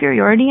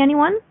 Superiority,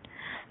 anyone?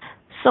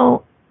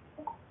 So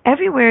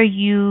everywhere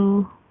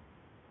you're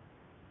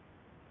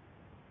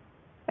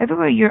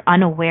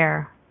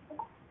unaware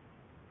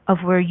of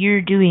where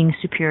you're doing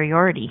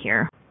superiority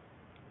here,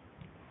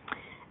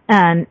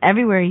 and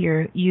everywhere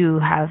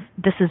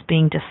this is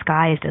being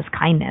disguised as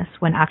kindness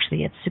when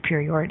actually it's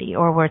superiority,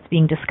 or where it's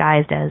being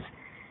disguised as,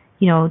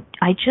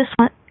 I just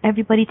want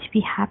everybody to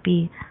be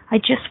happy. I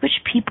just wish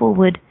people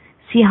would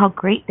see how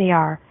great they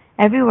are.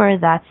 Everywhere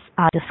that's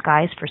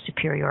disguised for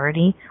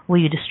superiority, will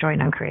you destroy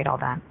and uncreate all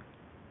that?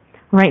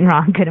 Right and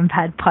wrong, good and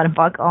bad, pot and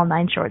buck, all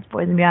nine shorts,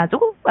 boys and beyonds.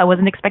 Ooh, I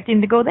wasn't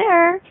expecting to go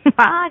there.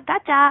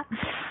 Gotcha.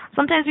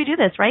 Sometimes we do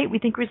this, right? We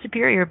think we're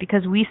superior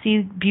because we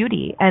see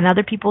beauty and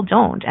other people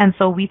don't. And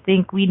so we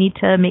think we need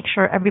to make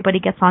sure everybody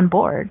gets on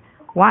board.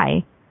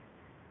 Why?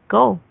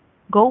 Go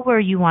where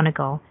you want to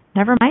go.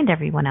 Never mind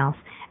everyone else.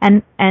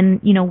 And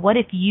what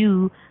if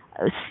you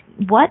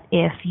what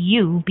if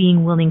you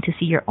being willing to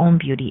see your own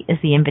beauty is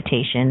the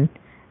invitation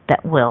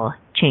that will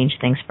change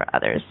things for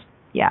others?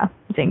 Yeah,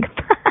 Zing.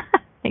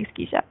 Thanks,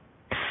 Keisha.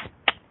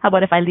 How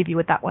about if I leave you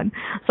with that one?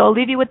 So I'll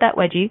leave you with that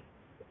wedgie,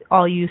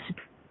 all you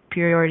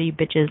superiority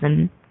bitches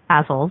and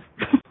assholes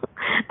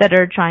that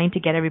are trying to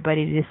get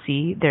everybody to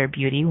see their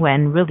beauty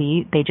when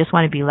really they just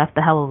want to be left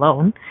the hell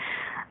alone.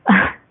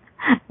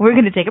 We're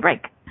going to take a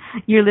break.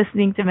 You're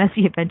listening to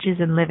Messy Adventures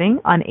in Living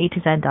on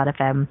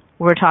A2Zen.fm.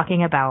 We're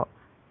talking about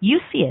you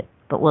see it,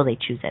 but will they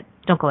choose it?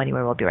 Don't go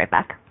anywhere. We'll be right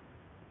back.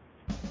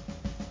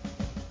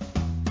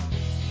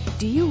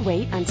 Do you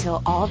wait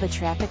until all the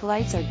traffic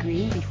lights are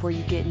green before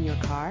you get in your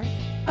car?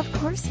 Of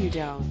course you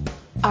don't.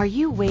 Are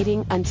you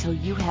waiting until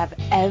you have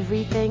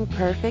everything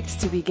perfect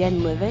to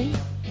begin living?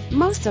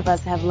 Most of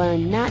us have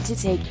learned not to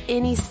take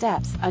any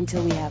steps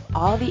until we have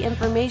all the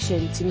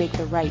information to make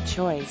the right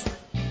choice.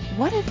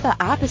 What if the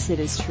opposite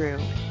is true?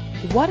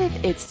 What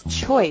if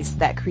it's choice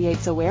that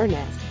creates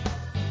awareness?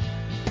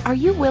 Are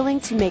you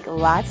willing to make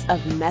lots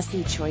of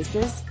messy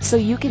choices so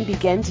you can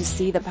begin to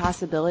see the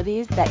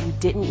possibilities that you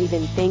didn't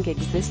even think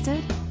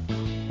existed?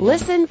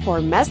 Listen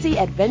for Messy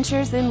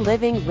Adventures in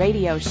Living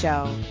radio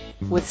show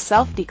with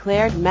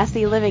self-declared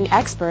messy living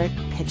expert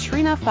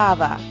Katrina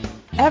Fava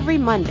every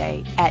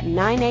Monday at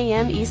 9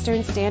 a.m.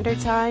 Eastern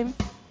Standard Time,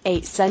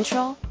 8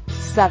 Central,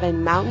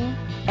 7 Mountain,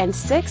 and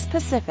 6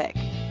 Pacific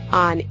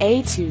on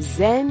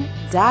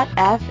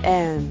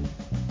A2Zen.fm.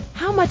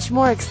 How much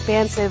more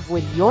expansive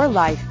would your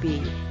life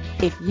be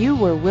if you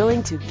were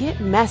willing to get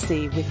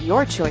messy with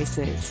your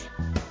choices?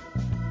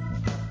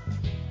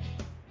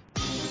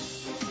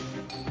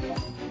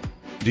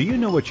 Do you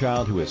know a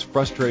child who is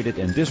frustrated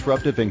and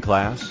disruptive in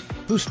class,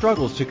 who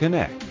struggles to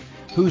connect,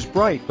 who's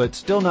bright but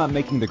still not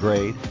making the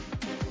grade?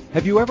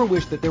 Have you ever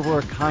wished that there were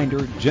a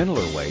kinder,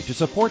 gentler way to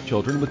support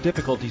children with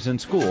difficulties in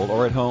school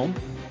or at home?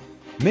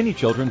 Many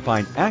children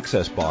find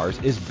Access Bars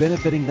is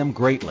benefiting them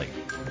greatly.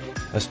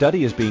 A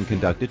study is being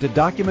conducted to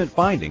document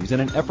findings in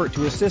an effort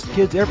to assist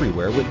kids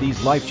everywhere with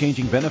these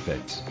life-changing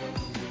benefits.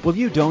 Will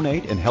you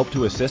donate and help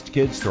to assist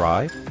kids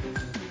thrive?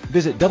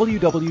 Visit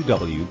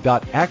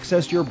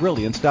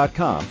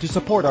www.accessyourbrilliance.com to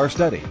support our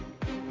study.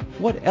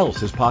 What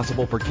else is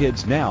possible for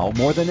kids now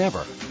more than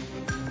ever?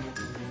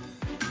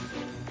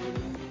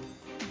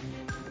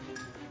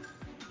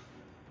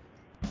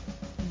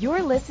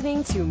 You're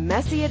listening to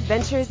Messy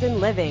Adventures in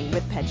Living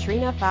with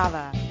Katrina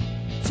Fava.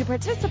 To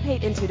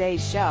participate in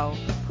today's show,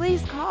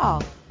 please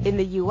call in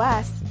the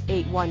U.S.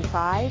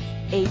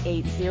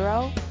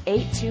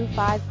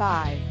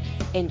 815-880-8255.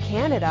 In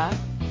Canada,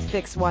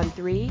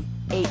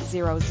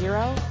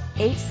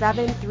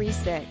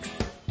 613-800-8736.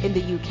 In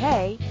the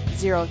UK,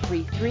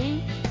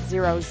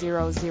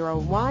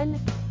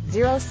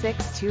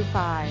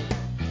 033-0001-0625.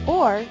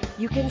 Or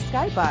you can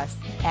Skype us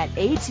at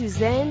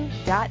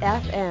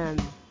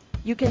A2Zen.fm.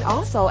 You can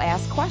also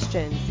ask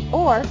questions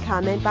or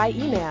comment by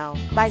email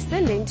by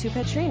sending to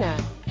Katrina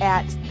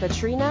at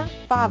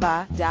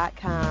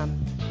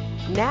katrinafava.com.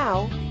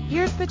 Now,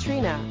 here's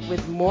Katrina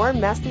with more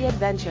Messy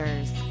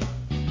Adventures.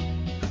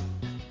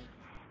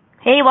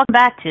 Hey, welcome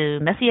back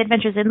to Messy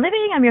Adventures in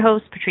Living. I'm your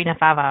host, Katrina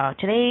Fava.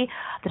 Today,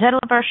 the title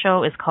of our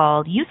show is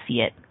called You See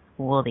It,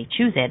 Will They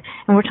Choose It?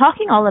 And we're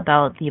talking all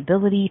about the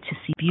ability to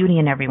see beauty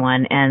in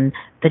everyone and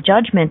the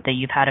judgment that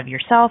you've had of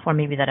yourself, or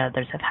maybe that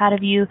others have had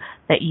of you,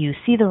 that you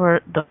see the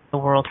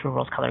world through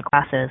rose-colored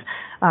glasses,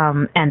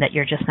 and that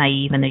you're just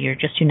naive and that you're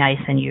just too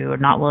nice and you're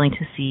not willing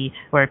to see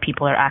where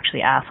people are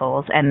actually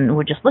assholes. And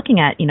we're just looking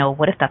at,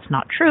 what if that's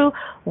not true?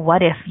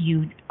 What if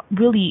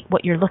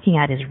what you're looking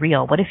at is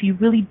real? What if you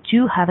really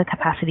do have a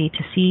capacity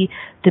to see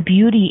the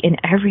beauty in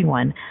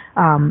everyone?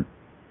 And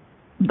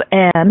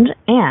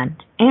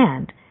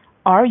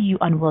are you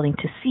unwilling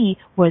to see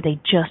where they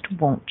just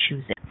won't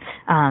choose it?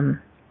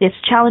 It's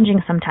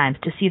challenging sometimes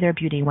to see their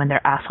beauty when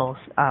they're assholes.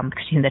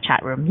 In the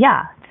chat room,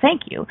 yeah,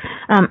 thank you.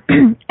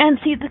 And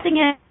see, the thing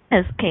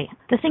is,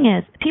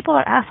 people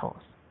are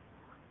assholes.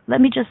 Let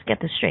me just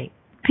get this straight.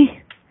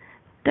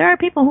 There are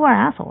people who are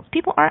assholes.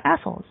 People are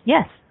assholes.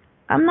 Yes,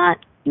 I'm not,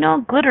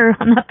 glitter.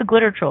 I'm not the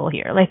glitter troll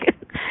here.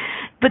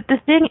 But the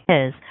thing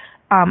is,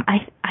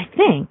 I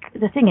think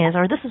the thing is,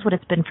 or this is what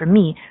it's been for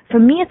me. For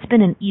me, it's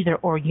been an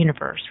either-or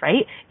universe,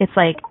 right? It's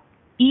like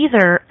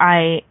either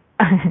I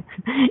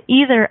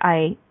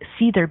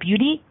see their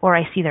beauty or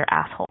I see their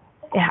asshole,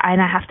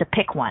 and I have to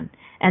pick one,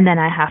 and then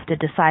I have to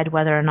decide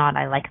whether or not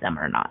I like them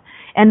or not.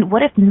 And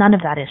what if none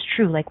of that is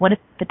true? What if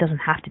it doesn't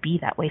have to be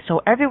that way?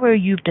 So everywhere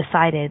you've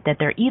decided that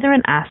they're either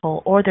an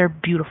asshole or they're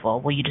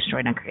beautiful, will you destroy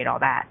and uncreate all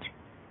that?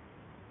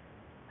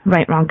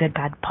 Right, wrong, good,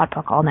 bad, POD,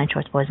 POC, all nine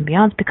shorts, boys, and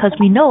beyonds, because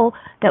we know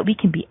that we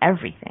can be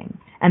everything,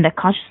 and that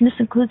consciousness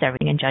includes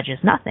everything and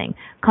judges nothing.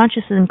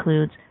 Consciousness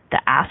includes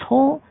the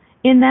asshole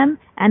in them,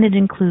 and it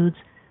includes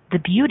the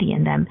beauty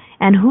in them.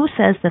 And who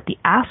says that the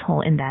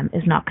asshole in them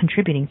is not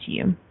contributing to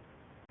you?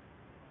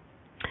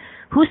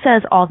 Who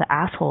says all the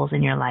assholes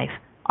in your life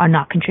are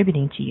not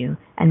contributing to you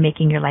and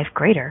making your life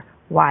greater?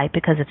 Why?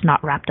 Because it's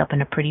not wrapped up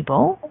in a pretty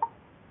bow?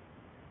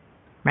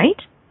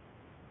 Right?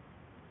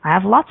 I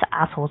have lots of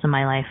assholes in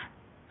my life.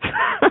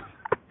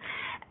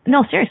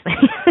 No, seriously.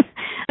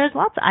 There's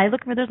lots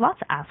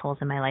of assholes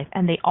in my life,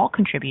 and they all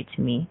contribute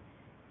to me.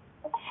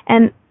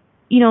 And,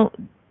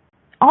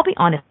 I'll be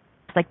honest,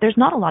 like, there's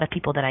not a lot of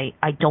people that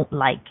I don't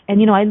like.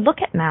 And, I look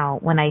at now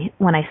when I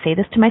say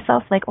this to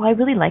myself, like, oh, I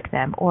really like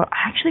them, or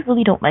I actually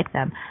really don't like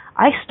them.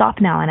 I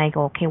stop now and I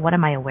go, okay, what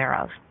am I aware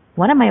of?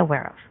 What am I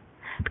aware of?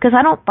 Because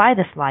I don't buy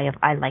this lie of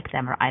I like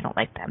them or I don't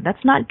like them.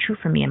 That's not true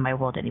for me in my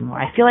world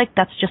anymore. I feel like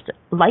that's just,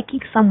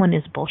 liking someone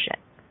is bullshit.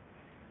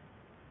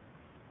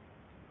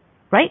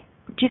 Right?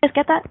 Do you guys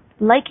get that?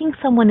 Liking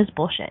someone is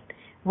bullshit.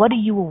 What are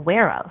you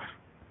aware of?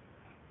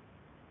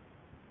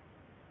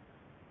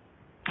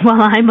 Well,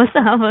 I must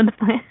have oh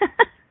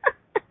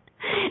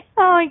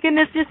my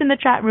goodness, just in the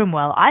chat room.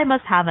 Well, I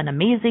must have an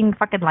amazing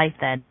fucking life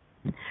then.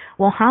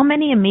 Well,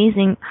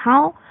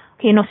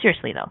 okay, no,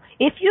 seriously though.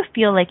 If you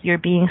feel like you're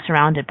being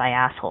surrounded by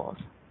assholes,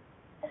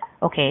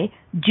 okay,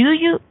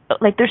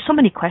 there's so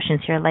many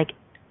questions here. Like,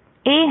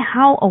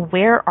 how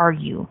aware are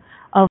you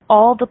of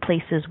all the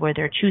places where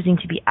they're choosing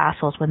to be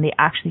assholes when they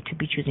actually could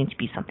be choosing to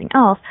be something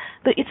else?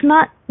 But that's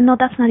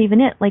not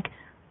even it. Like,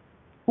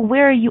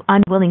 where are you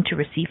unwilling to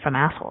receive from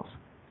assholes?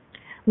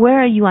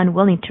 Where are you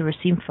unwilling to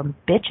receive from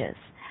bitches?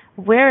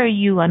 Where are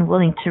you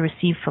unwilling to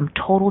receive from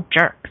total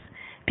jerks?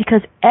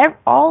 Because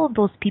all of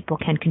those people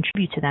can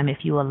contribute to them if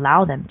you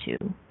allow them to.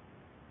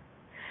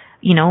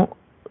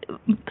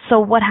 So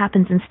what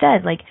happens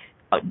instead? Like,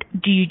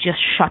 do you just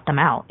shut them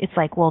out? It's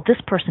like, well,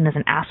 this person is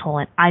an asshole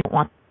and I don't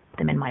want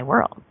them in my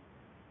world.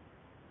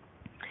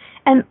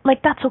 And,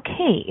 like, that's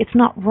okay. It's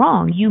not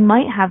wrong. You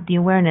might have the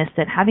awareness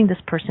that having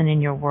this person in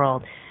your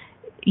world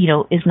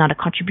is not a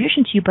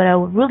contribution to you, but I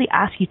would really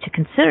ask you to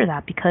consider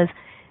that, because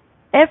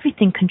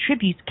everything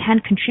can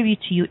contribute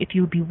to you if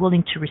you would be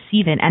willing to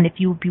receive it and if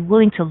you would be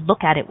willing to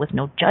look at it with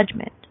no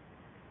judgment.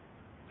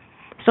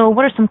 So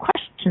what are some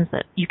questions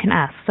that you can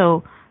ask?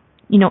 So,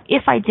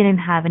 if I didn't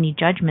have any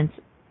judgments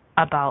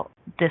about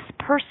this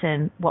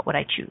person, what would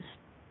I choose?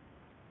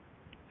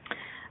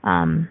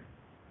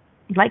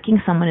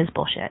 Liking someone is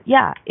bullshit.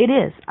 Yeah, it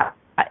is.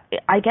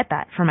 I get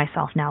that for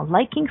myself now.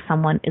 Liking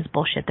someone is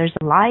bullshit. There's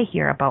a lie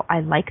here about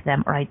I like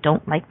them or I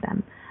don't like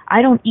them.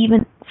 I don't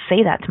even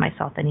say that to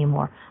myself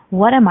anymore.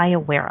 What am I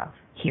aware of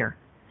here?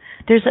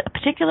 There's a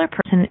particular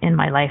person in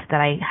my life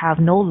that I have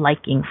no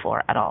liking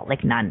for at all,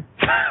 like none,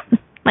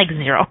 like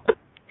zero.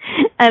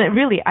 And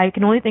really, I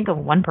can only think of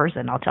one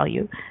person, I'll tell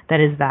you,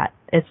 it's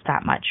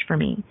that much for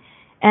me.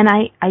 And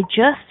I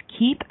just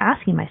keep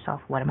asking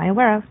myself, what am I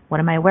aware of? What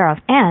am I aware of?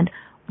 And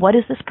what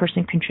is this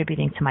person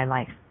contributing to my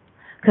life?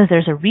 Because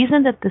there's a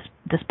reason that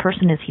this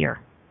person is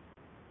here.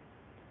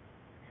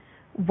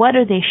 What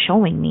are they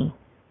showing me?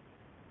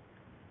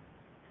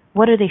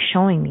 What are they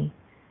showing me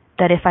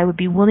that if I would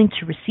be willing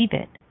to receive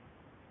it,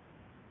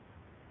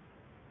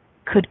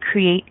 could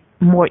create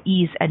more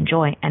ease and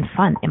joy and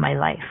fun in my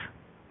life?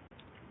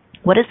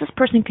 What is this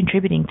person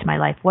contributing to my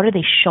life? What are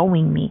they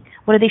showing me?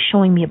 What are they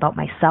showing me about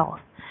myself?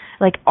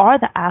 Like, are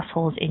the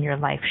assholes in your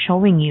life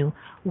showing you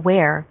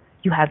where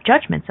you have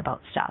judgments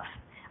about stuff?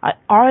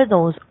 Are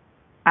those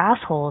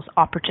assholes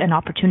an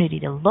opportunity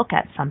to look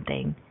at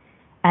something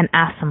and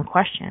ask some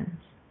questions?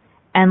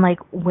 And, like,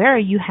 where are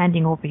you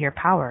handing over your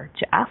power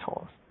to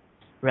assholes?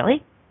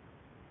 Really?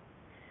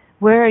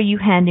 Where are you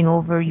handing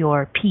over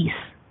your peace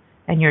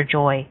and your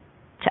joy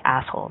to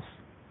assholes?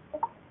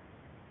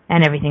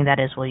 And everything that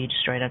is, will you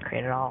destroy it,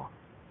 uncreate it all?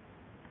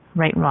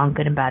 Right and wrong,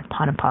 good and bad,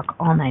 pot and puck,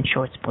 all nine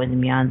shorts, boys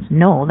and beyonds.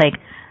 No, like,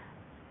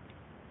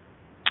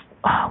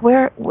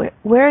 where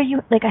are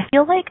you? Like, I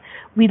feel like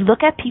we look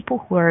at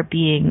people who are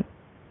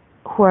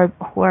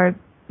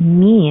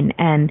mean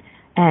and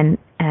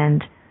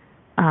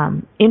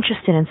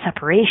interested in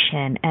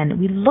separation, and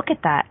we look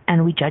at that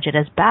and we judge it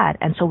as bad,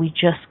 and so we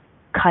just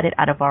cut it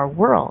out of our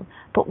world.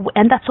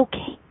 And that's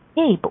okay.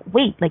 But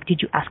wait, like,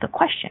 did you ask a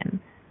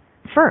question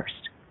first?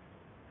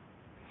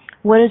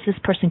 What is this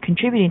person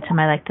contributing to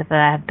my life that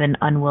I have been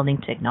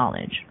unwilling to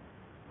acknowledge?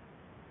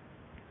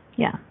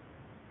 Yeah.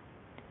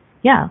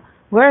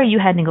 Where are you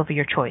handing over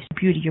your choice, your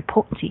beauty, your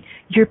potency,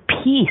 your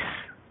peace,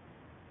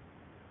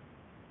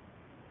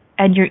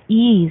 and your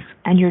ease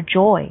and your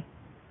joy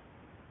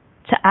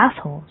to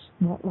assholes?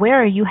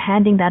 Where are you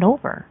handing that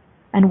over?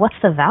 And what's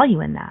the value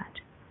in that?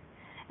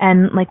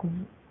 And, like,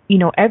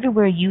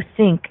 everywhere you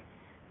think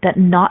that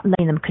not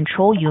letting them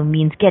control you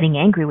means getting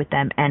angry with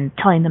them and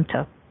telling them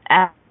to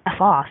F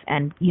off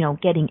and,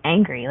 getting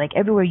angry. Like,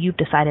 everywhere you've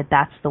decided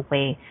that's the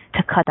way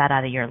to cut that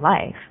out of your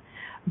life,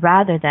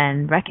 rather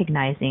than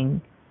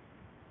recognizing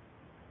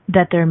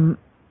that there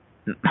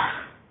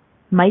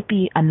might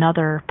be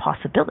another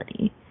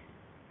possibility.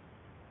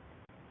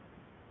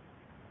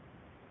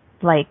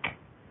 Like,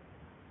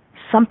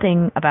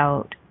 something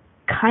about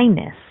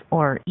kindness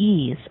or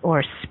ease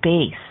or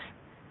space.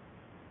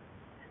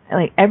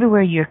 Like,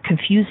 everywhere you're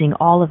confusing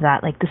all of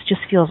that. Like, this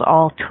just feels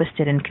all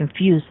twisted and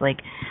confused.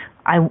 Like,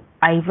 I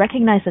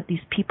recognize that these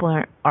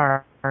people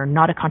are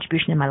not a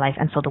contribution in my life,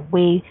 and so the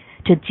way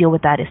to deal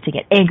with that is to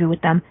get angry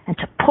with them and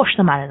to push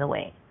them out of the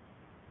way.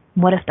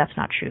 What if that's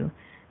not true?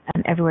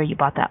 And everywhere you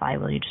bought that lie,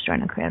 will you destroy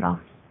and uncreate it all?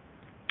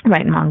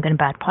 Right and wrong, good and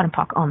bad, pot and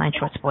pock, all nine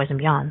shorts, boys and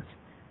beyonds.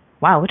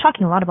 Wow, we're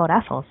talking a lot about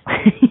assholes.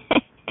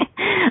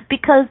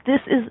 Because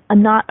this is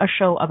not a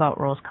show about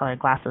rose-colored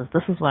glasses.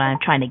 This is what I'm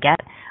trying to get.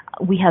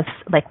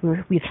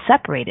 We've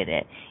separated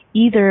it.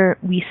 Either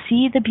we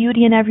see the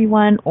beauty in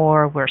everyone,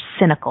 or we're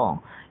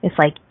cynical. It's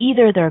like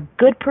either they're a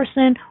good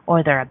person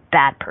or they're a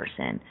bad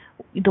person.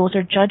 Those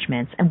are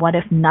judgments. And what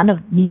if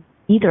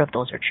neither of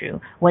those are true?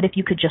 What if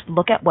you could just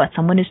look at what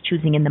someone is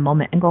choosing in the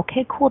moment and go,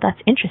 okay, cool, that's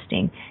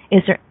interesting.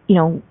 Is there,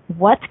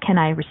 what can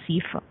I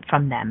receive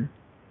from them?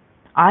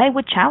 I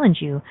would challenge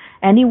you.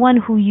 Anyone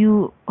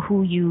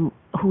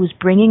who's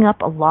bringing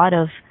up a lot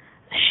of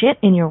shit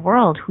in your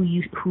world, who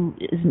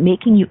is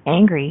making you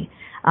angry,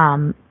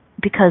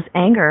 because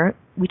anger,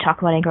 we talk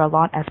about anger a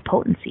lot as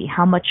potency.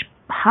 How much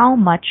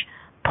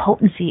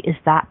potency is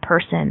that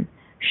person?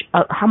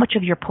 How much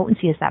of your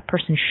potency is that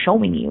person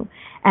showing you?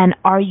 And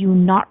are you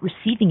not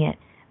receiving it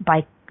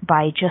by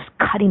just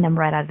cutting them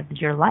right out of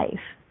your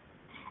life,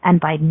 and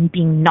by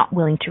being not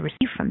willing to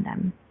receive from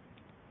them?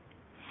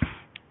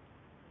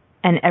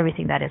 And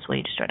everything that is will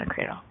you destroy and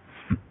create all.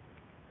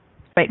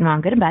 Right and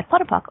wrong, good and bad,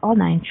 pot and pock, all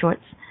nine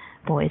shorts,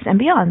 boys and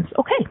beyonds.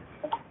 Okay.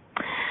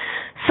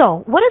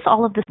 So what does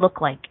all of this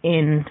look like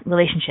in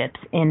relationships,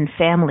 in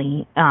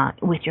family,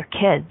 with your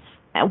kids,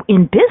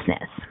 in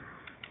business?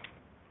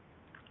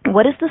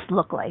 What does this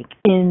look like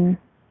in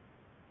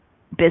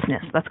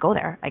business? Let's go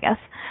there, I guess.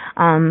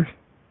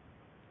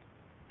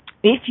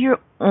 If you're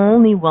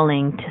only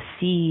willing to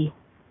see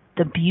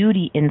the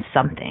beauty in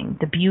something,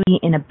 the beauty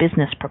in a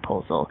business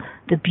proposal,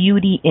 the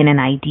beauty in an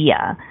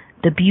idea,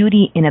 the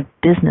beauty in a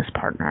business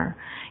partner,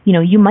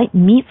 you might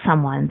meet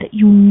someone that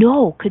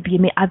could be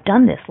amazing. I've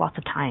done this lots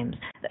of times.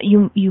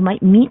 You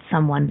might meet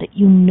someone that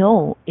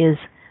is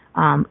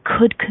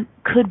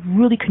could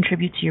really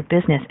contribute to your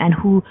business, and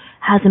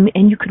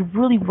and you could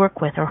really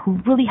work with, or who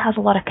really has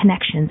a lot of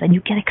connections, and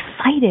you get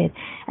excited,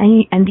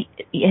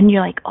 and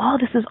you're like, oh,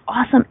 this is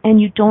awesome, and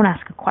you don't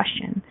ask a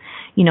question,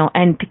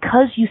 and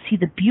because you see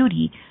the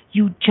beauty,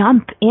 you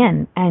jump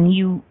in, and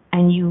you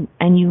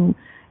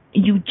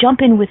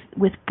jump in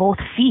with both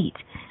feet,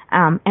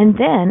 and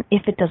then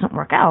if it doesn't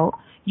work out,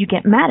 you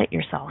get mad at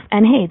yourself.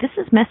 And hey, this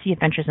is Messy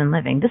Adventures in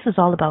Living. This is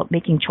all about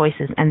making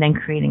choices and then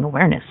creating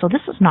awareness. So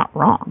this is not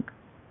wrong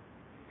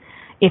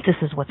if this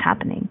is what's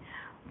happening.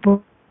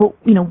 But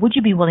would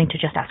you be willing to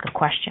just ask a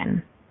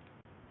question?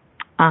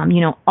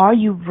 Are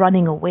you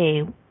running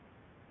away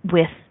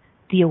with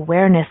the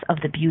awareness of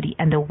the beauty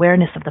and the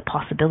awareness of the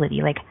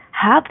possibility? Like,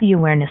 have the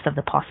awareness of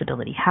the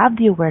possibility, have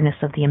the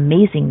awareness of the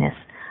amazingness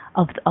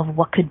of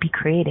what could be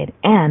created,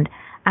 and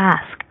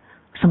ask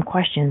some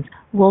questions.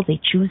 Will they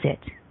choose it?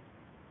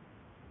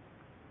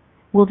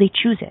 Will they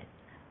choose it?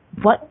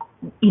 Will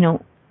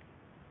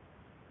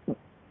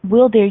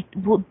they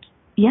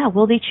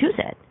choose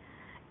it?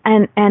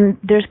 And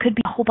there could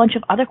be a whole bunch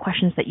of other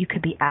questions that you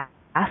could be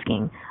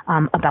asking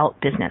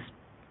about business.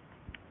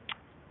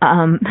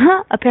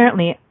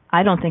 Apparently,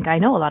 I don't think I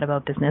know a lot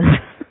about business.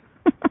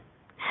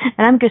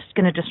 And I'm just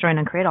going to destroy and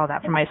uncreate all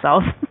that for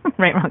myself.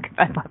 Right, wrong,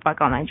 bad,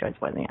 fuck, all nine shorts,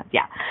 boys and beyonds.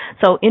 Yeah.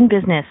 So in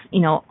business,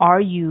 are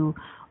you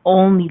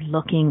only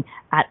looking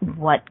at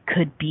what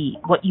could be,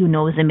 what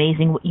is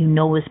amazing, what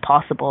is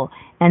possible,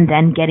 and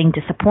then getting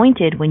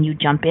disappointed when you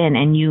jump in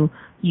and you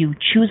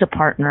choose a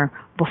partner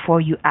before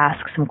you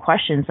ask some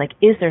questions, like,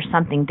 is there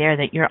something there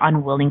that you're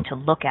unwilling to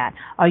look at?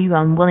 Are you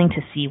unwilling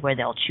to see where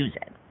they'll choose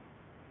it?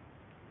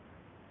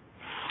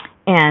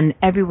 And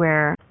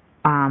everywhere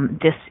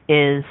this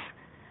is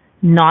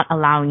not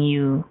allowing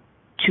you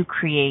to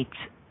create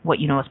what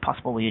is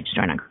possible, will you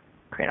destroy and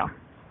create all?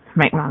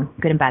 Right, wrong,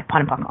 good and bad,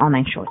 pot and pock, all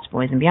nine shorts,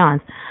 boys and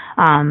beyonds.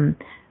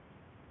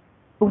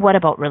 What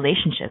about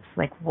relationships?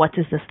 Like, what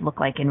does this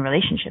look like in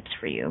relationships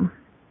for you?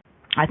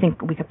 I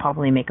think we could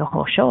probably make a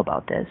whole show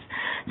about this.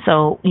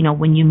 So,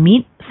 when you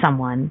meet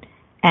someone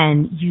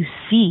and you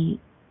see,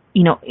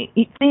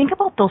 think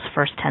about those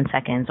first 10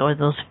 seconds or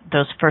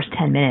those first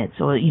 10 minutes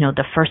or,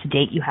 the first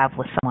date you have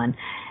with someone,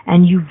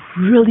 and you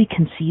really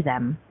can see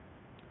them.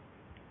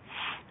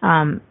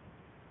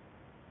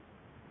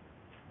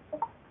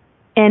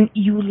 And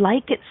you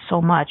like it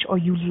so much, or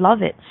you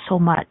love it so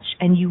much,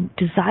 and you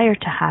desire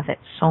to have it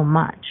so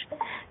much,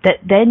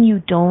 that then you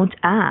don't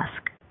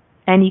ask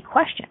any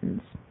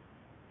questions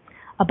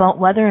about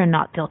whether or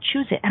not they'll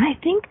choose it. And I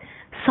think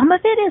some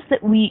of it is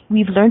that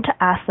we've learned to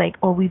ask,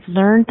 or we've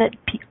learned that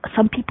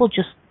some people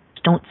just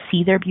don't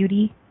see their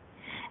beauty.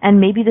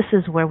 And maybe this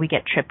is where we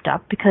get tripped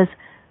up, because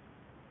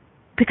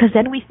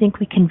then we think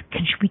we can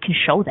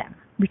show them.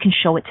 We can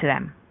show it to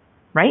them.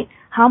 Right?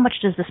 How much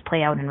does this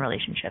play out in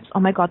relationships? Oh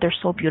my God, they're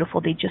so beautiful.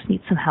 They just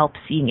need some help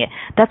seeing it.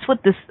 That's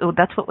what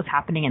was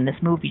happening in this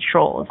movie,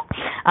 Trolls.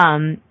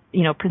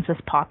 Princess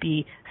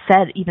Poppy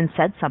said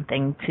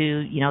something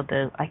to,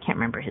 I can't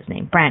remember his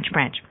name, Branch.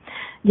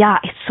 Yeah,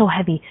 it's so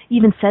heavy.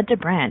 Even said to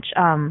Branch,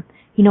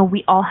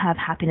 we all have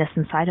happiness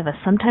inside of us.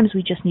 Sometimes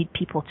we just need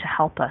people to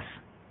help us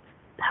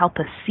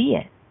see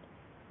it.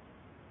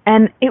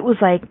 And it was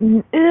like,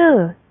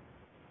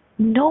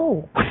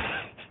 no.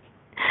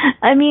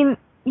 I mean,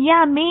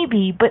 Yeah,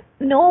 maybe, but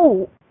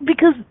no.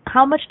 Because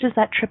how much does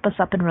that trip us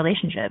up in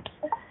relationships?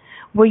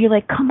 Where you're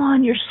like, come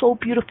on, you're so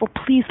beautiful,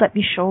 please let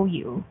me show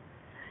you.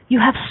 You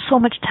have so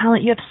much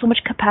talent, you have so much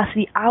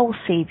capacity, I will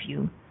save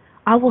you.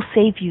 I will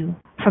save you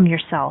from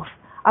yourself.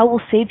 I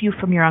will save you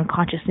from your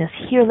unconsciousness.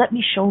 Here, let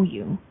me show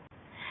you.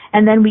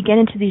 And then we get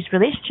into these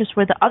relationships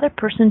where the other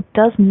person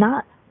does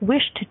not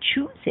wish to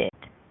choose it.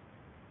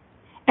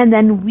 And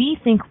then we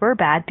think we're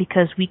bad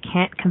because we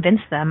can't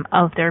convince them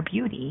of their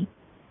beauty.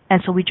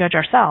 And so we judge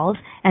ourselves,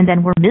 and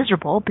then we're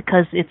miserable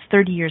because it's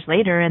 30 years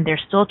later and they're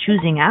still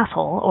choosing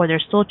asshole, or they're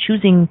still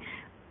choosing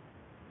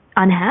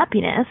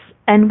unhappiness.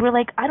 And we're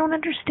like, I don't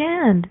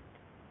understand.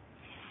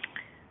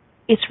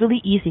 It's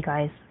really easy,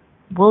 guys.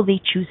 Will they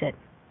choose it?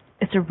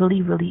 It's a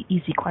really, really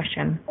easy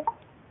question.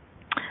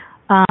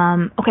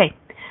 Okay,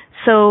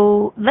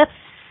 so let's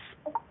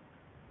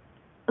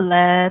go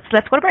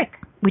to break.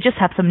 We just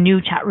have some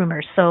new chat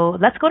rumors, so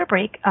let's go to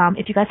break.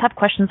 If you guys have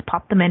questions,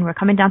 pop them in. We're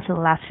coming down to the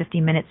last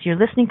 15 minutes. You're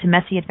listening to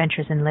Messy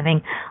Adventures in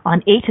Living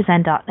on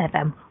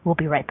A2Zen.fm. We'll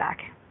be right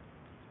back.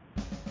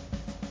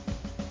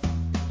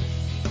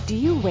 Do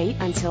you wait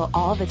until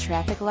all the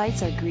traffic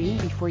lights are green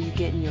before you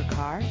get in your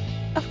car?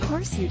 Of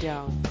course you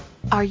don't.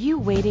 Are you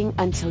waiting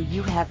until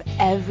you have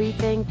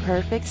everything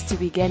perfect to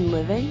begin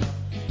living?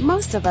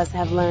 Most of us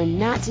have learned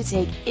not to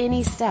take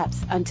any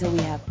steps until we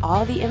have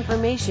all the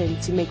information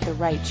to make the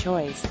right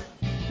choice.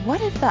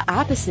 What if the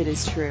opposite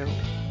is true?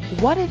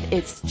 What if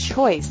it's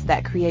choice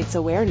that creates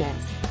awareness?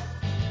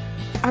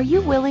 Are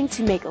you willing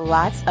to make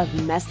lots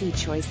of messy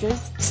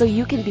choices so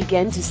you can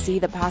begin to see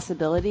the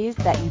possibilities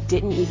that you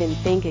didn't even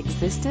think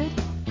existed?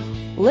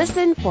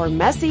 Listen for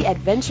Messy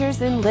Adventures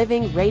in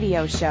Living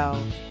radio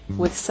show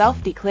with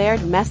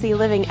self-declared messy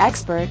living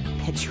expert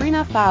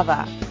Petrina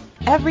Fava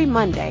every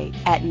Monday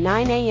at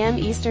 9 a.m.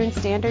 Eastern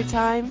Standard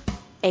Time,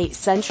 8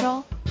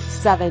 Central,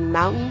 7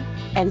 Mountain,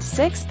 and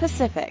 6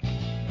 Pacific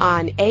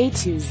on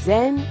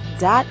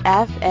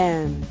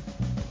A2Zen.fm.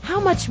 How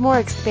much more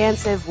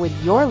expansive would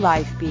your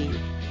life be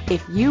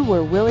if you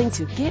were willing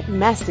to get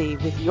messy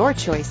with your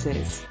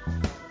choices?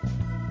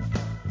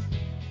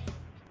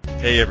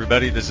 Hey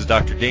everybody, this is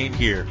Dr. Dane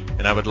here,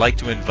 and I would like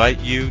to invite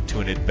you to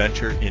an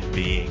adventure in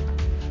being.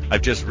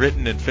 I've just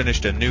written and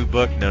finished a new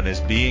book known as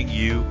Being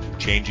You,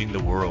 Changing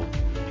the World.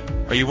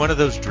 Are you one of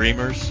those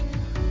dreamers?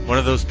 One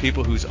of those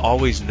people who's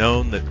always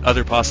known that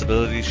other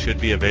possibilities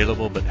should be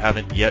available but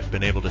haven't yet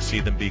been able to see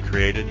them be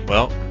created?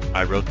 Well,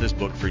 I wrote this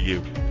book for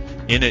you.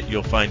 In it,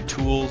 you'll find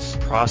tools,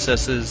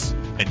 processes,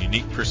 and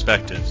unique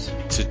perspectives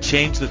to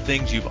change the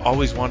things you've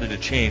always wanted to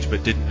change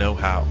but didn't know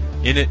how.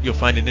 In it, you'll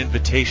find an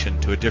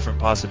invitation to a different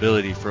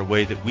possibility for a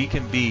way that we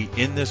can be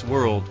in this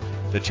world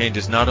that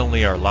changes not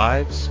only our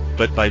lives,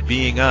 but by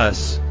being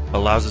us,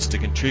 allows us to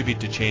contribute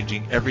to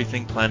changing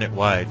everything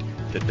planet-wide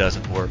that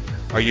doesn't work.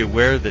 Are you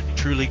aware that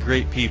truly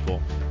great people,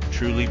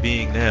 truly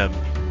being them,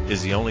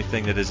 is the only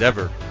thing that has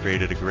ever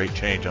created a great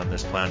change on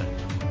this planet?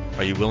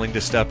 Are you willing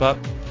to step up?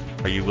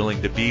 Are you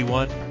willing to be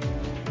one?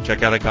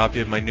 Check out a copy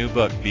of my new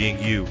book,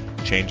 Being You,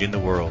 Changing the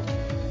World.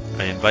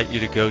 I invite you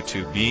to go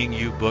to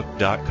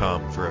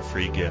beingyoubook.com for a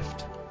free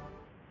gift.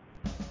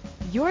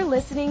 You're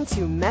listening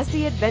to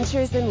Messy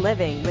Adventures in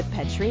Living with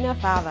Petrina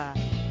Fava.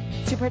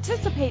 To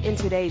participate in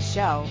today's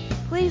show,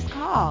 please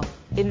call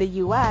in the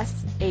U.S.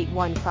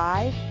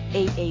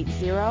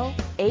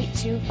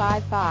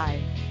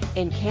 815-880-8255.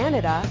 In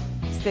Canada,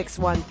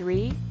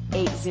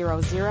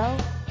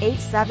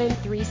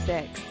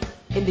 613-800-8736.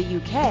 In the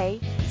UK,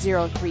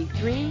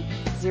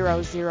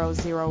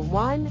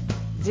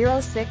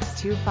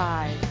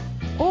 033-0001-0625.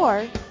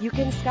 Or you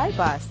can Skype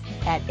us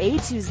at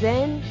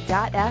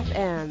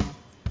A2Zen.fm.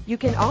 You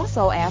can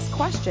also ask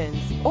questions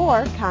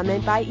or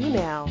comment by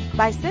email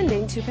by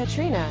sending to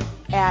Petrina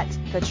at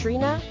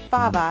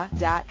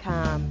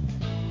petrinafava.com.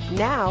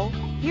 Now,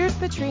 here's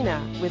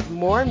Petrina with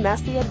more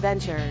Messy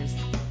Adventures.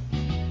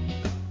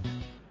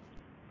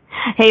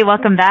 Hey,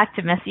 welcome back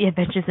to Messy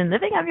Adventures in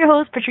Living. I'm your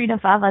host, Petrina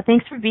Fava.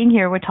 Thanks for being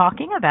here. We're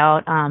talking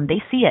about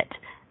they see it.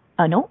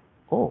 No?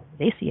 Oh,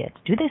 they see it.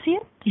 Do they see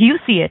it? You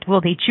see it.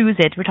 Will they choose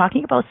it? We're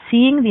talking about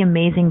seeing the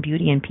amazing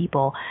beauty in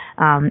people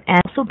and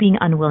also being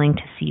unwilling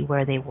to see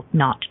where they will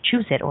not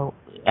choose it, or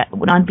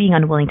not being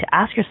unwilling to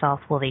ask yourself,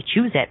 will they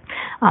choose it?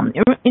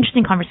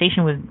 Interesting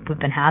conversation we've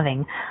been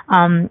having.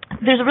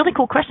 There's a really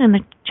cool question in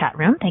the chat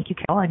room. Thank you,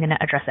 Carol. I'm going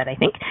to address that, I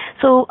think.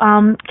 So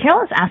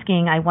Carol is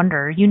asking, I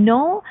wonder, you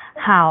know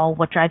how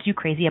what drives you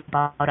crazy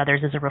about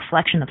others is a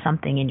reflection of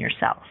something in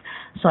yourself.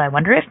 So I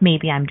wonder if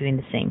maybe I'm doing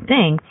the same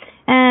thing,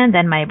 and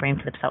then my brain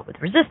flips out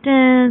with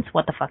resistance.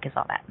 What the fuck is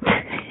all that?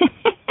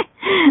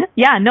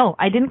 Yeah, no,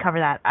 I didn't cover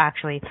that,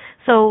 actually.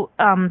 So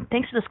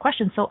thanks for this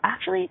question. So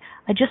actually,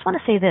 I just want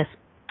to say this.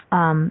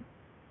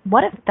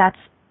 What if that's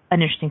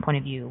an interesting point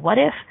of view? What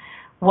if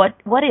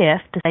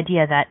this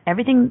idea that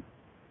everything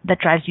that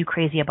drives you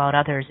crazy about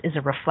others is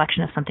a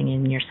reflection of something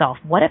in yourself?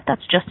 What if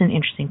that's just an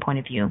interesting point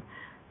of view?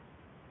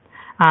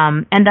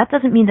 And that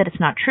doesn't mean that it's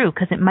not true,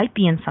 because it might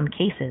be in some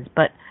cases.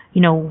 But,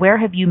 you know, where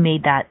have you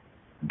made that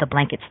the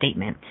blanket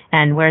statement?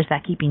 And where is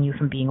that keeping you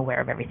from being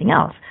aware of everything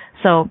else?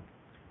 So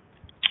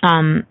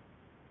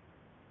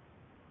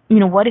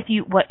What if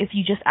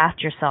you just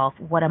asked yourself,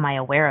 what am I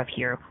aware of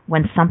here,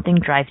 when something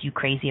drives you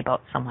crazy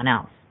about someone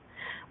else?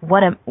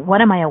 What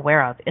am I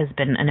aware of has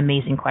been an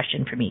amazing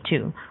question for me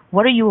too.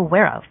 What are you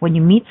aware of when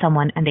you meet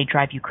someone and they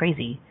drive you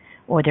crazy,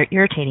 or they're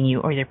irritating you,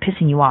 or they're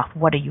pissing you off?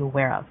 What are you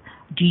aware of?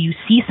 Do you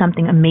see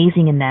something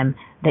amazing in them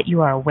that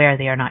you are aware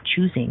they are not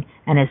choosing?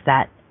 And is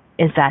that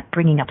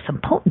bringing up some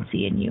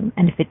potency in you?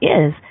 And if it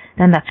is,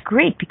 then that's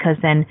great, because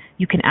then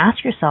you can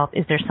ask yourself,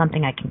 is there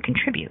something I can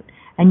contribute?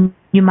 And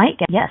you might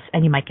get yes,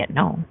 and you might get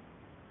no.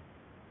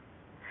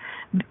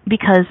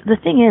 Because the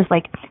thing is,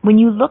 like, when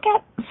you look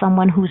at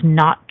someone who's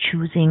not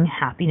choosing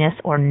happiness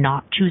or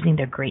not choosing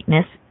their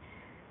greatness,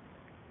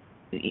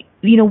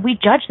 we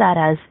judge that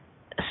as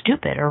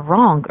stupid or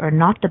wrong or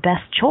not the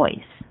best choice.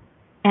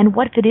 And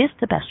what if it is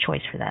the best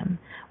choice for them?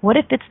 What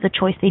if it's the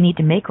choice they need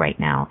to make right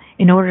now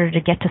in order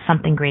to get to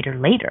something greater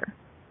later?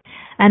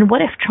 And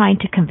what if trying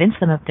to convince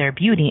them of their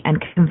beauty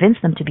and convince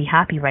them to be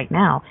happy right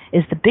now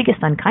is the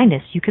biggest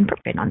unkindness you can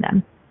perpetrate on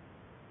them?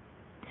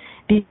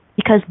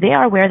 Because they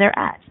are where they're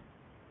at.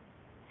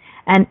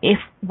 And if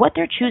what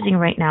they're choosing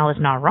right now is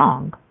not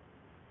wrong,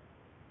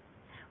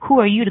 who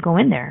are you to go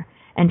in there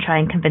and try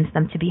and convince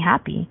them to be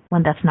happy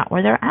when that's not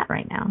where they're at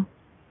right now?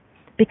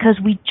 Because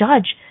we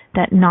judge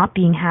that not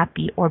being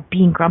happy or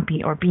being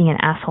grumpy or being an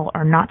asshole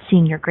or not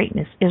seeing your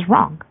greatness is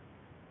wrong.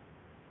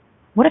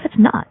 What if it's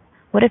not?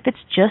 What if it's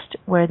just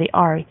where they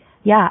are?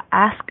 Yeah,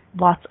 ask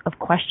lots of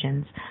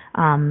questions.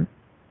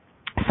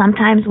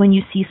 Sometimes when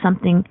you see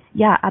something,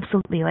 yeah,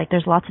 absolutely. Like,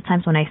 there's lots of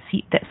times when I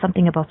see that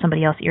something about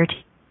somebody else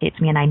irritates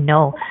me, and I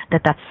know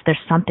that there's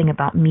something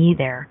about me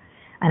there.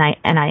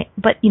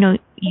 But you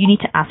need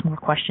to ask more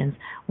questions.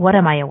 What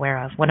am I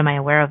aware of? What am I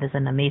aware of is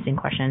an amazing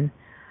question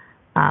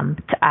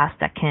to ask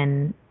that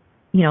can,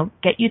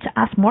 get you to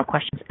ask more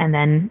questions and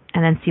then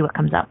see what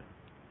comes up.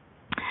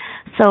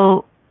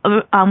 So,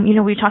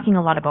 we're talking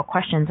a lot about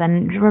questions,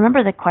 and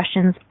remember that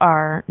questions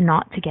are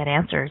not to get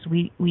answers.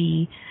 We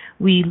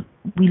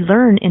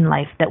learn in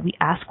life that we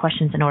ask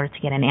questions in order to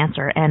get an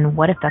answer. And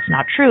what if that's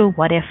not true?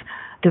 What if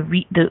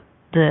the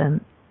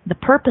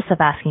purpose of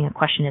asking a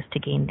question is to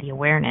gain the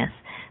awareness?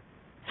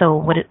 So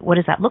what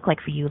does that look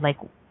like for you?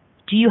 Like,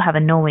 do you have a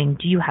knowing?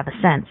 Do you have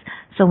a sense?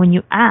 So when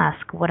you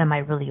ask, what am I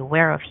really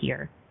aware of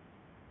here?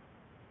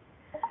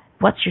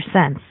 What's your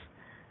sense?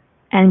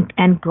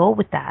 And go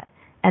with that.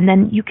 And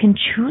then you can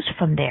choose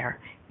from there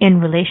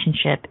in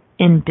relationship,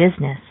 in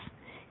business,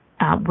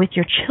 with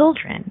your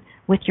children,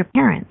 with your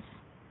parents.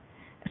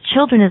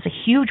 Children is a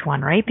huge one,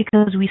 right?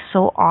 Because we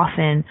so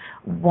often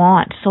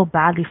want so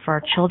badly for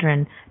our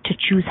children to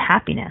choose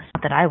happiness.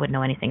 Not that I would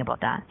know anything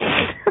about that.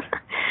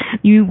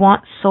 You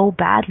want so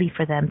badly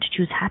for them to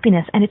choose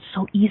happiness, and it's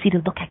so easy to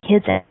look at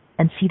kids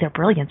and see their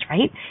brilliance,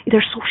 right?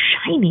 They're so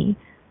shiny.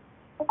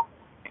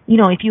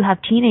 If you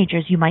have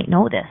teenagers, you might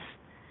know this.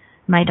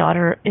 My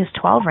daughter is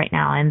 12 right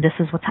now, and this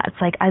is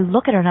it's like, I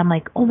look at her and I'm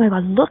like, oh my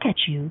God, look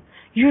at you.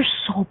 You're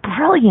so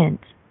brilliant.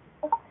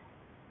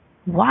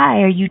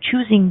 Why are you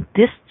choosing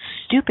this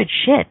stupid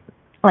shit?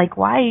 Like,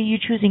 why are you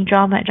choosing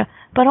drama?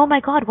 But oh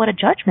my God, what a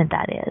judgment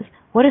that is.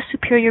 What a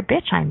superior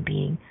bitch I'm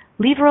being.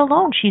 Leave her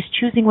alone. She's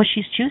choosing what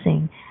she's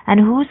choosing. And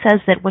who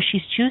says that what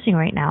she's choosing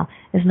right now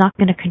is not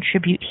going to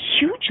contribute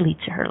hugely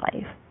to her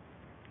life?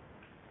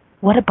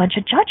 What a bunch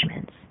of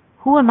judgments.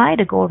 Who am I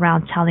to go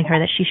around telling her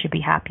that she should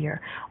be happier,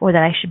 or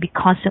that I should be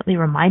constantly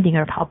reminding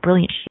her of how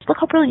brilliant she is? Look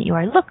how brilliant you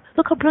are. Look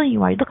how brilliant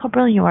you are. Look how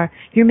brilliant you are.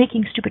 You're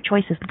making stupid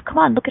choices. Come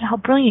on, look at how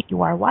brilliant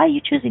you are. Why are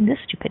you choosing this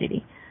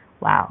stupidity?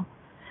 Wow.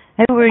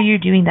 Everywhere you're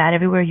doing that,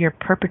 everywhere you're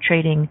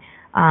perpetrating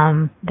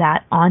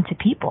that onto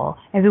people,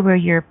 everywhere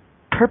you're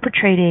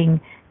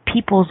perpetrating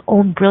people's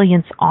own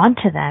brilliance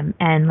onto them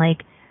and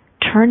like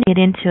turning it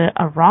into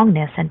a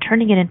wrongness and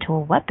turning it into a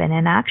weapon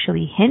and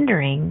actually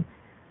hindering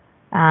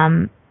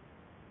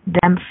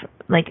them,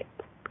 like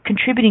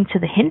contributing to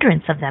the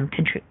hindrance of them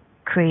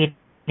creating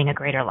a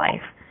greater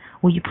life.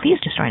 Will you please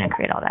destroy and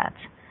create all that?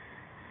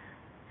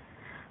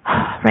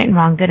 Right and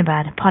wrong, good and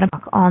bad, pot and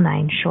buck, all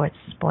nine shorts,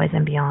 boys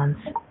and beyonds.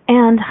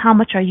 And how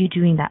much are you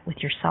doing that with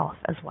yourself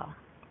as well?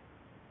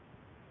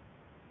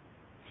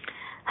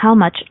 How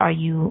much are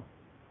you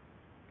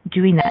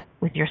doing that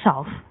with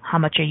yourself? How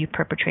much are you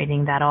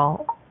perpetrating that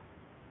all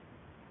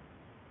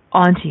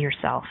onto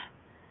yourself?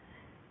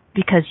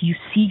 Because you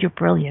see your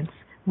brilliance.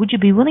 Would you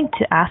be willing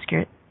to ask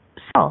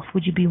yourself,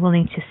 would you be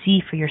willing to see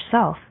for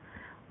yourself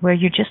where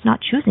you're just not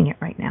choosing it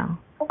right now?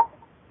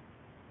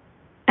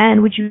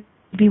 And would you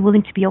be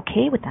willing to be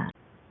okay with that?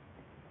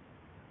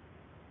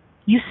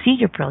 You see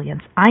your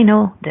brilliance. I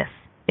know this.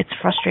 It's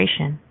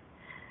frustration.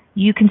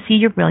 You can see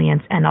your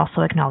brilliance and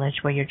also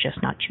acknowledge where you're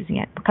just not choosing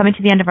it. We're coming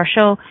to the end of our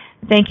show.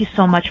 Thank you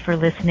so much for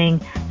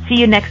listening. See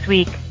you next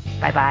week.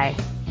 Bye-bye.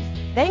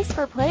 Thanks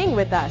for playing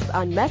with us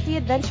on Messy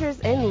Adventures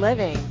in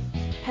Living.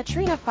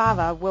 Katrina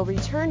Fava will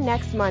return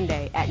next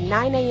Monday at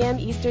 9 a.m.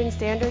 Eastern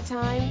Standard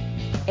Time,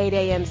 8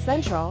 a.m.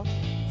 Central,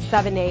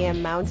 7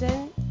 a.m.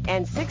 Mountain,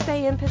 and 6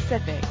 a.m.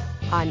 Pacific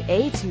on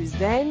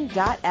A2Zen.fm.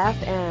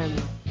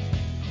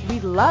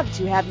 We'd love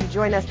to have you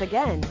join us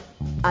again.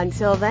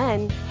 Until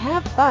then,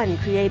 have fun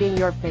creating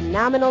your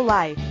phenomenal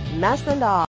life, mess and all.